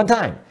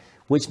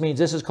 which means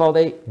this is called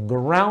a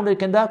grounded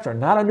conductor,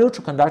 not a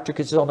neutral conductor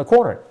because it's on the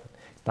corner.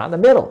 It's not in the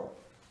middle.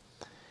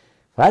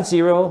 That's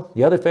 0.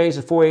 The other phase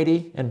is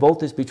 480, and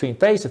voltage between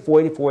phase is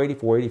 480, 480,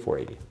 480,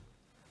 480.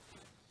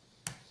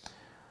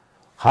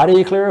 How do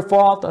you clear a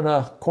fault on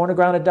a corner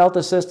grounded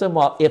delta system?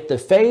 Well, if the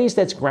phase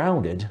that's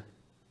grounded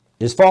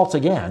is false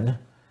again,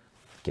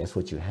 guess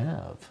what you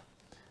have?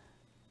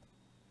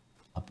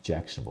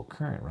 Objectionable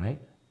current, right?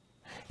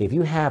 If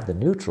you have the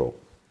neutral,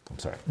 I'm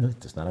sorry,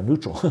 it's not a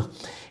neutral.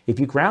 If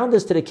you ground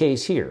this to the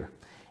case here,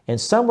 and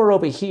somewhere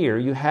over here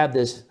you have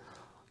this,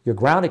 your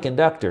grounded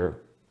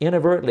conductor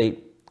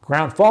inadvertently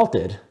ground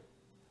faulted,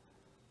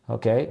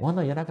 okay, well,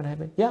 no, you're not going to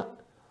have it. Yeah,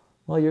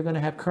 well, you're going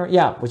to have current.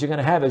 Yeah, what you're going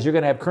to have is you're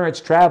going to have currents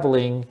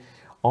traveling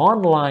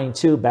on line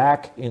 2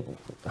 back in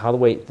how the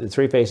way the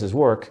 3 phases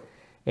work,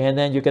 and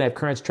then you're going to have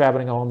currents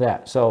traveling on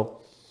that. So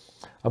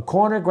a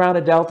corner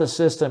grounded delta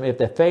system, if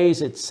the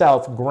phase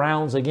itself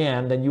grounds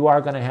again, then you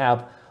are going to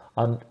have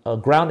a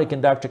grounded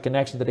conductor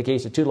connection to the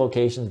case of 2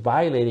 locations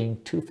violating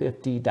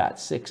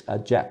 250.6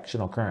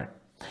 ejectional current.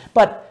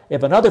 But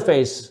if another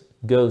phase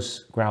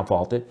goes ground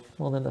faulted,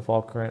 well, then the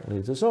fault current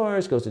leaves the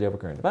source, goes to the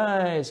overcurrent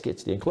device,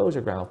 gets the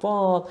enclosure ground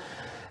fault,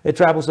 it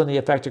travels on the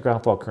affected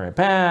ground fault current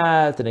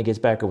path, and it gets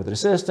back over to the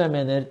system,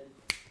 and it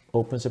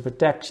opens a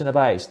protection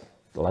device.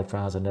 The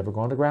electrons are never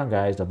going to ground,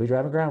 guys. Don't be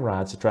driving ground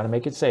rods to try to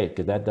make it safe,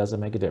 because that doesn't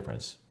make a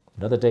difference.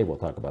 Another day we'll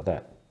talk about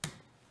that.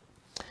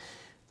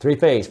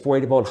 3-phase,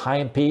 480 volt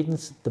high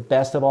impedance, the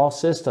best of all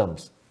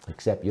systems,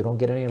 except you don't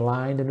get any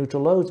line to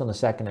neutral loads on the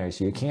secondary,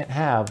 so you can't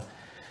have.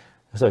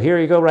 So here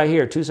you go right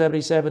here,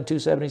 277,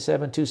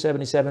 277,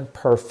 277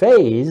 per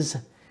phase.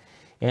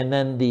 And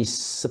then the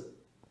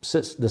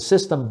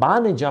system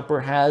bonding jumper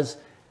has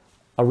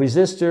a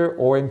resistor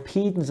or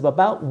impedance of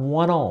about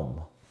 1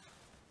 ohm.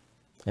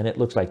 And it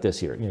looks like this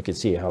here. You can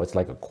see how it's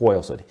like a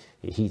coil, so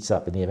it heats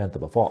up in the event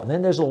of a fault. And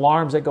then there's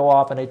alarms that go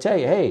off and they tell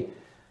you, hey,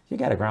 you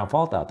got a ground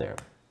fault out there.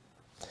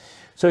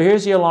 So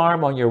here's the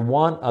alarm on your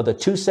the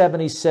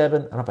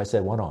 277, I don't know if I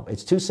said 1 ohm.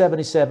 It's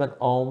 277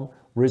 ohm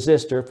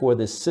resistor for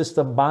the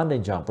system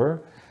bonding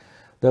jumper.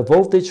 The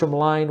voltage from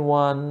line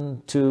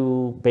 1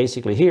 to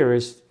basically here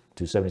is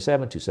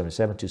 277,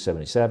 277,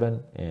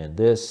 277, and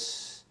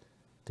this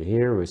to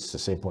here is the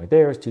same point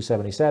there is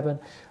 277.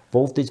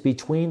 Voltage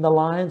between the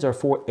lines are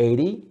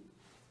 480.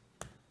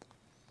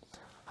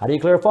 How do you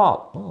clear a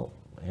fault? Well,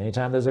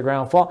 anytime there's a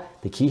ground fault.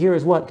 The key here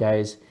is what,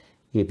 guys?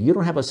 If you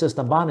don't have a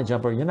system bonding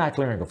jumper, you're not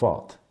clearing a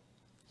fault.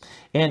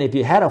 And if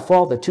you had a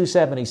fault at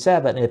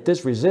 277, if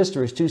this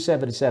resistor is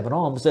 277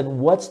 ohms, then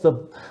what's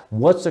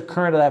the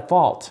current of that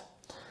fault?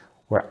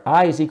 Where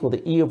I is equal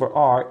to E over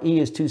R, E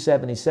is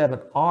 277,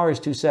 R is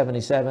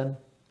 277,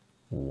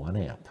 1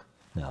 amp.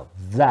 Now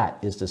that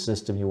is the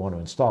system you want to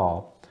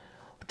install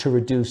to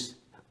reduce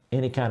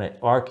any kind of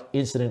arc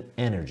incident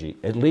energy,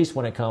 at least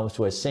when it comes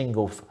to a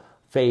single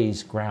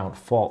phase ground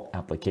fault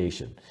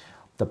application.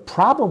 The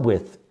problem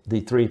with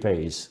the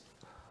 3-phase,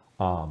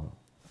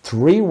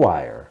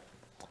 3-wire,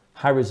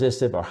 high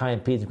resistive or high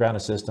impedance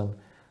grounded system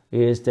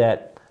is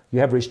that you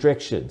have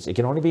restrictions. It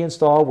can only be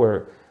installed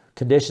where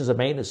conditions of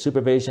maintenance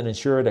supervision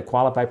ensure that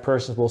qualified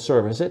persons will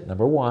service it,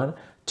 number 1.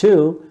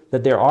 2,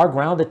 that there are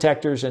ground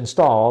detectors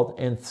installed.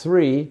 And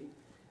 3,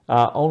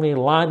 only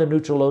line to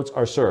neutral loads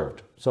are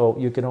served. So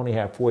you can only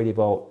have 480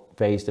 volt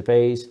phase to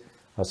phase,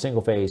 a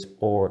single phase,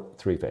 or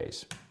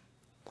 3-phase.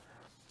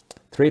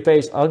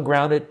 3-phase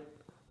ungrounded,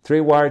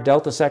 3-wire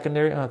delta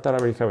secondary. Oh, I thought I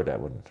already covered that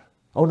one.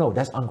 Oh no,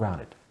 that's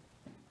ungrounded.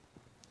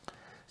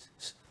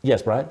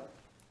 Yes, Brian?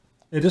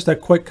 Yeah, just a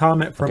quick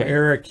comment from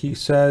Eric. He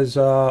says,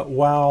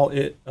 while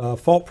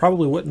fault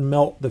probably wouldn't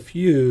melt the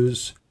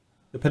fuse,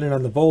 depending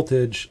on the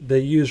voltage, they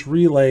use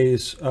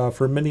relays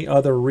for many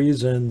other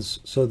reasons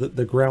so that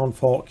the ground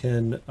fault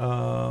can,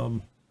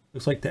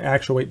 looks like to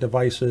actuate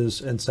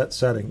devices and set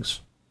settings.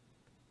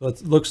 So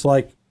it looks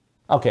like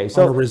on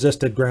a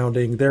resisted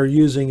grounding, they're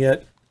using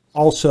it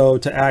also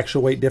to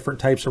actuate different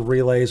types of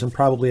relays and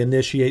probably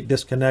initiate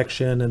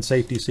disconnection and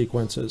safety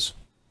sequences.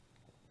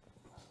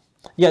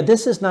 Yeah,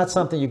 this is not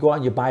something you go out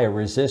and you buy a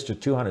resistor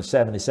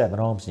 277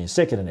 ohms and you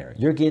stick it in there.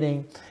 You're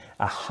getting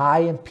a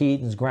high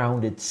impedance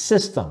grounded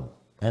system.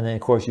 And then,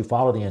 of course, you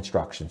follow the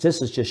instructions.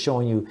 This is just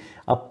showing you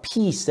a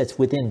piece that's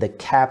within the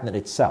cabinet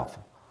itself.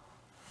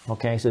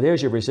 Okay, so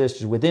there's your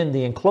resistors within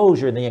the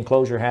enclosure, and the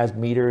enclosure has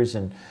meters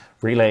and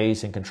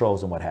relays and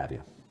controls and what have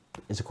you.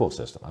 It's a cool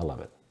system. I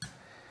love it.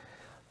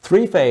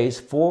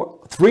 3-phase,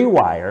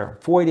 3-wire,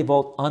 480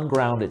 volt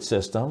ungrounded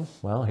system.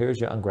 Well, here's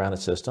your ungrounded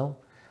system.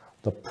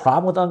 The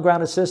problem with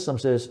ungrounded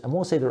systems is, I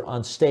won't say they're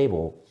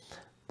unstable,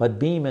 but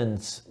Beeman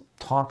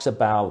talks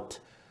about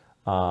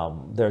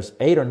there's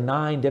 8 or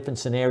 9 different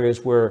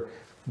scenarios where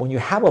when you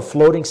have a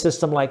floating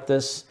system like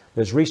this,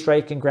 there's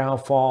restrike and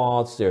ground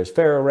faults, there's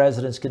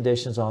ferroresonance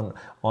conditions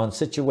on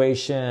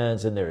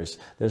situations, and there's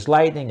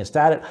lightning and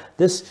static.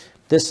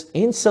 This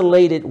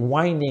insulated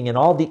winding and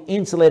all the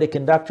insulated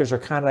conductors are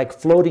kind of like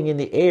floating in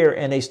the air,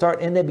 and they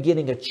end up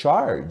getting a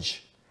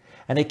charge.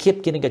 And they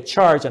keep getting a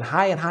charge and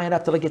high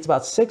enough till it gets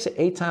about 6 or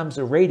 8 times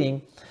the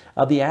rating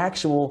of the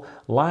actual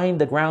line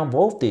to ground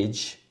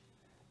voltage,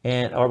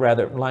 or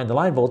rather line to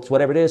line voltage,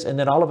 whatever it is, and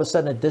then all of a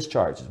sudden it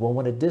discharges. Well,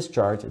 when it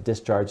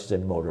discharges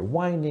in motor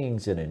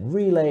windings and in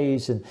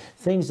relays and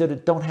things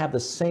that don't have the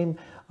same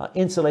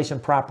insulation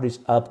properties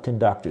of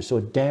conductors. So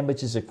it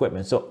damages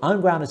equipment. So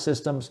ungrounded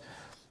systems,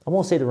 I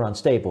won't say they're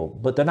unstable,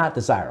 but they're not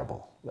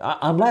desirable.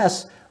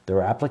 Unless there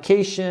are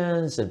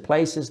applications and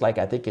places like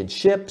I think in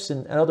ships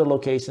and other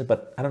locations,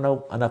 but I don't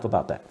know enough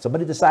about that.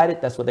 Somebody decided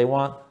that's what they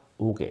want.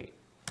 Okay.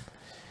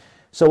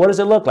 So what does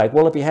it look like?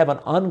 Well, if you have an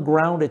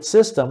ungrounded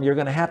system, you're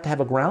going to have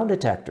a ground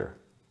detector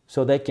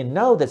so they can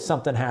know that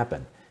something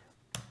happened.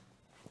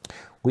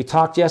 We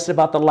talked yesterday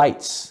about the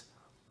lights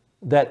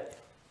that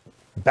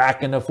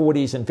back in the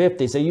 40s and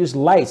 50s, they used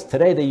lights.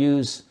 Today they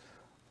use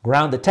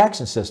ground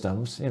detection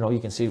systems. You know, you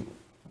can see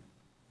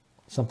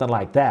something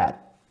like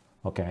that.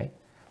 Okay.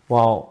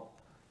 Well,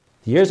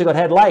 years ago it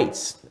had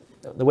lights,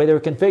 the way they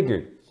were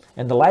configured.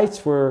 And the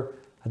lights were,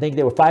 I think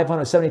they were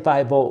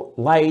 575 volt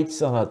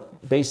lights on a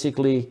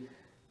basically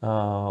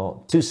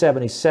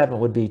 277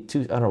 would be I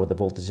don't know what the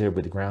voltage is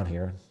with the ground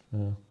here. I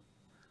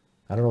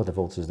don't know what the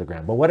voltage is of the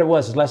ground, but what it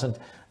was is less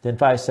than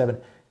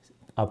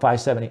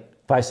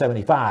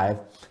 575.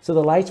 So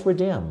the lights were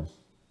dim.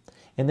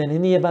 And then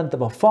in the event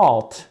of a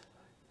fault,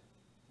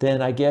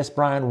 then I guess,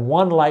 Brian,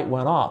 one light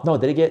went off. No,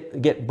 did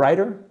it get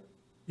brighter?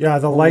 Yeah,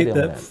 the light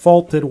that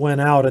faulted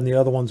went out and the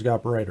other ones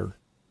got brighter.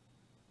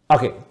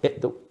 Okay,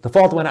 the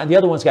fault went out and the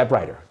other ones got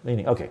brighter.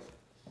 Meaning, okay.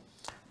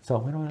 So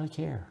we don't really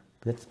care.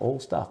 That's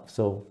old stuff.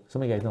 So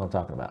some of you guys know what I'm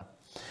talking about.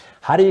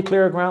 How do you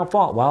clear a ground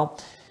fault? Well,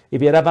 if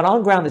you have an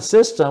ungrounded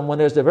system, when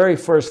there's the very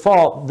first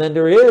fault, then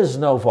there is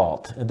no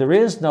fault. And there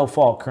is no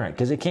fault current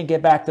because it can't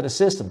get back to the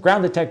system.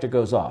 Ground detector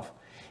goes off.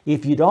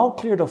 If you don't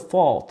clear the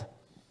fault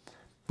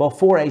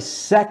before a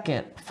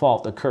second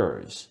fault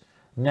occurs,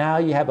 now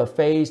you have a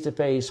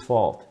phase-to-phase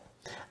fault.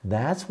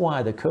 That's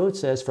why the code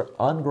says for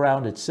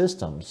ungrounded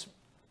systems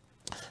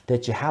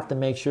that you have to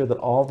make sure that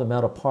all the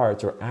metal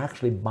parts are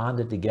actually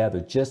bonded together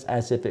just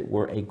as if it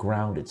were a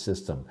grounded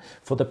system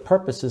for the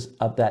purposes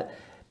of that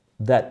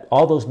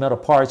all those metal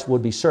parts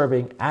would be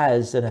serving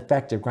as an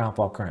effective ground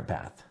fault current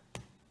path.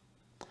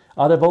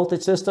 Other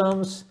voltage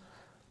systems,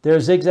 there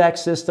are zigzag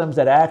systems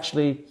that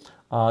actually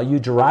you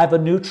derive a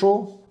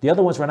neutral. The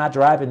other ones we're not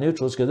deriving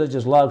neutrals because they're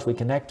just lugs, we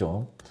connect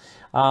to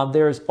them.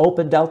 There's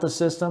open delta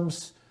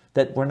systems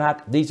that we're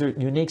not, these are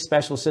unique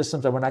special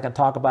systems that we're not going to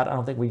talk about. I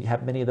don't think we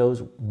have many of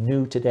those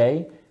new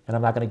today, and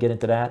I'm not going to get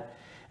into that.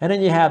 And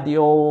then you have the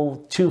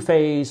old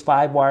 2-phase,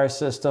 5-wire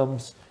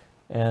systems,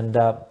 and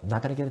I'm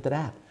not going to get into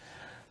that.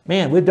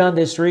 Man, we've done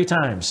this 3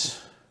 times.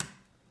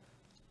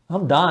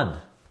 I'm done.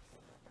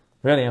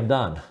 Really, I'm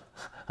done.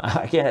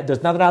 I can't,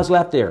 there's nothing else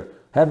left there.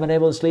 Haven't been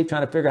able to sleep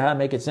trying to figure out how to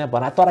make it simple.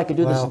 And I thought I could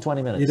do this in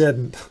 20 minutes. You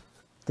didn't.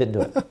 Didn't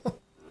do it.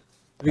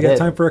 We got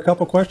time for a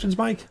couple questions,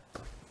 Mike?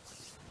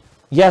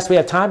 Yes, we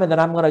have time, and then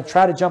I'm going to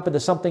try to jump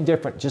into something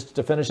different just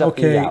to finish up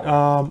the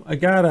hour. I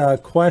got a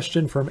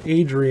question from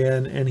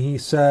Adrian, and he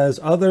says,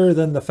 other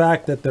than the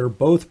fact that they're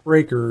both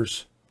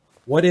breakers,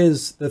 what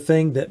is the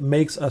thing that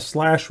makes a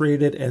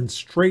slash-rated and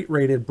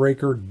straight-rated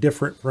breaker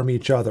different from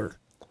each other?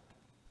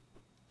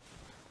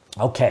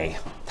 Okay,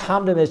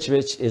 Tom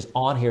Dimitrich is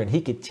on here, and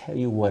he could tell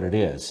you what it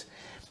is.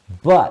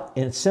 But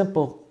in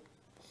simple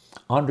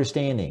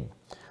understanding,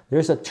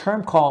 there's a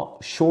term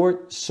called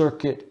short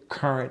circuit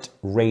current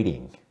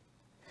rating.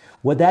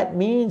 What that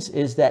means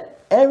is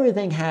that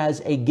everything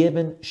has a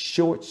given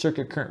short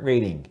circuit current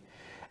rating.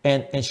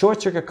 And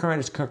short circuit current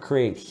is going to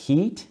create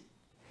heat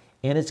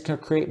and it's going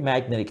to create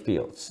magnetic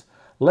fields.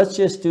 Let's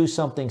just do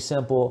something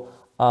simple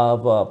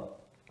of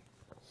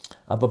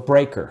a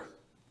breaker.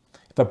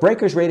 If a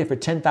breaker is rated for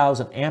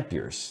 10,000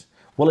 amperes,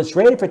 well, it's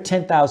rated for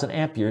 10,000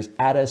 amperes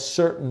at a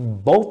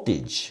certain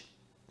voltage.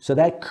 So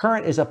that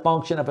current is a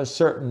function of a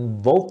certain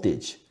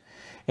voltage.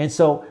 And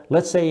so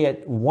let's say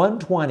at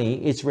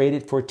 120, it's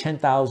rated for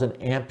 10,000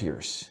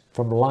 amperes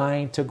from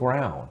line to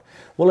ground.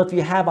 Well, if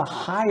you have a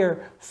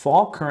higher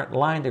fault current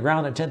line to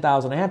ground than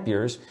 10,000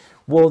 amperes,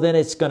 well, then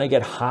it's going to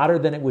get hotter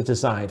than it was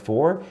designed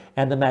for.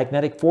 And the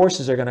magnetic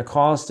forces are going to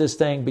cause this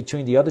thing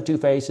between the other two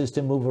faces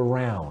to move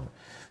around.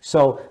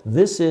 So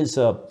this is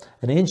an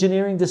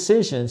engineering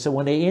decision. So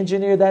when they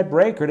engineered that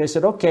breaker, they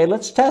said, okay,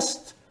 let's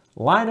test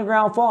line to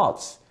ground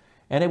faults.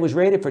 And it was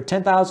rated for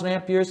 10,000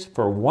 amperes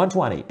for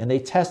 120, and they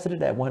tested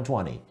it at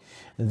 120.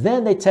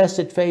 Then they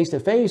tested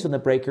phase-to-phase on the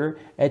breaker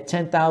at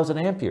 10,000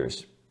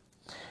 amperes.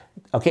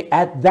 Okay,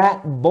 at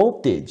that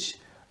voltage,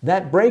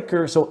 that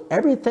breaker, so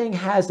everything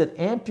has an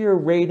ampere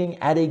rating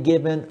at a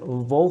given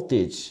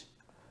voltage.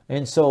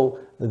 And so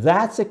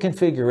that's a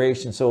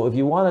configuration. So if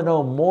you want to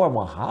know more,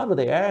 well, how do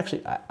they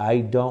actually, I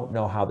don't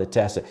know how to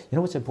test it. You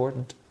know what's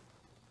important?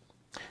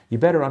 You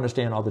better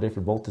understand all the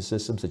different voltage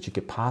systems that you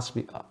could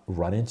possibly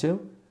run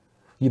into.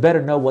 You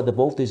better know what the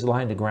voltage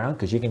line to ground,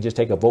 because you can just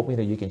take a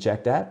voltmeter, you can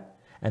check that.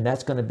 And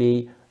that's going to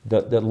be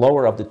the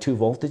lower of the two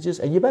voltages.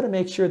 And you better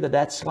make sure that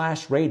that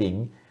slash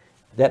rating,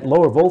 that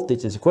lower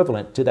voltage is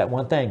equivalent to that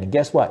one thing. And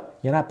guess what?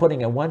 You're not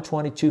putting a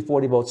 120,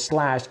 240 volt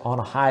slash on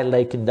a high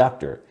lay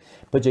conductor.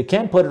 But you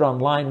can put it on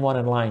line 1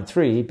 and line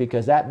 3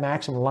 because that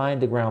maximum line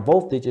to ground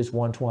voltage is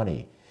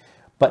 120.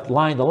 But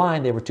line to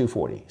line, they were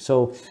 240.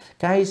 So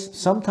guys,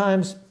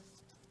 sometimes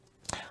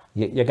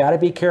you got to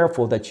be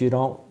careful that you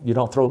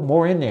don't throw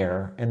more in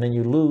there and then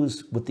you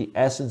lose with the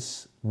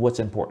essence what's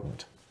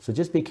important. So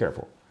just be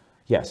careful.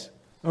 Yes.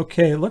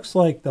 Okay, it looks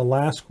like the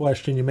last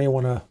question, you may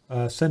want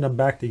to send them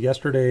back to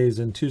yesterday's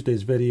and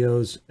Tuesday's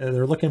videos.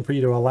 They're looking for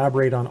you to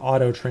elaborate on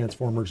auto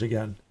transformers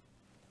again.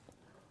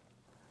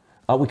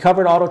 We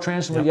covered auto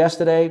transformer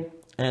yesterday,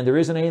 and there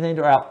isn't anything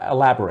to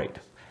elaborate.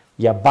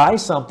 You buy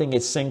something,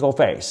 it's single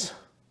phase.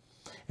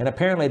 And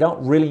apparently they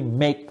don't really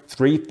make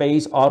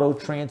 3-phase auto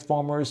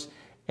transformers.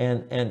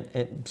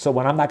 And so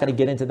I'm not going to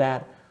get into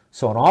that.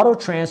 So an auto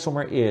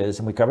transformer is,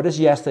 and we covered this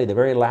yesterday, the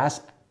very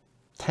last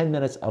 10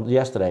 minutes of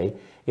yesterday,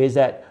 is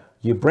that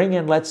you bring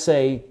in, let's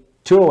say,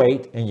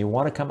 208 and you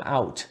want to come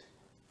out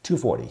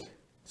 240.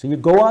 So you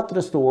go out to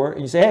the store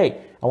and you say,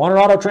 hey, I want an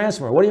auto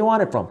transformer. What do you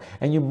want it from?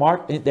 And you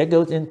mark, that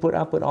goes input,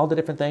 output, all the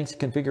different things,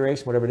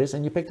 configuration, whatever it is,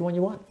 and you pick the one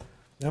you want.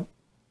 Yep.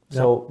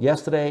 So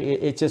yesterday,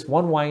 it's just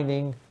one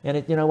winding,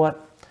 and you know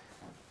what?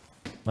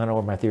 I don't know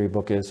where my theory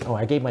book is. Oh,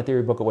 I gave my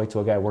theory book away to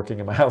a guy working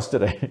in my house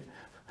today.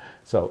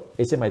 So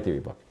it's in my theory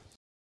book.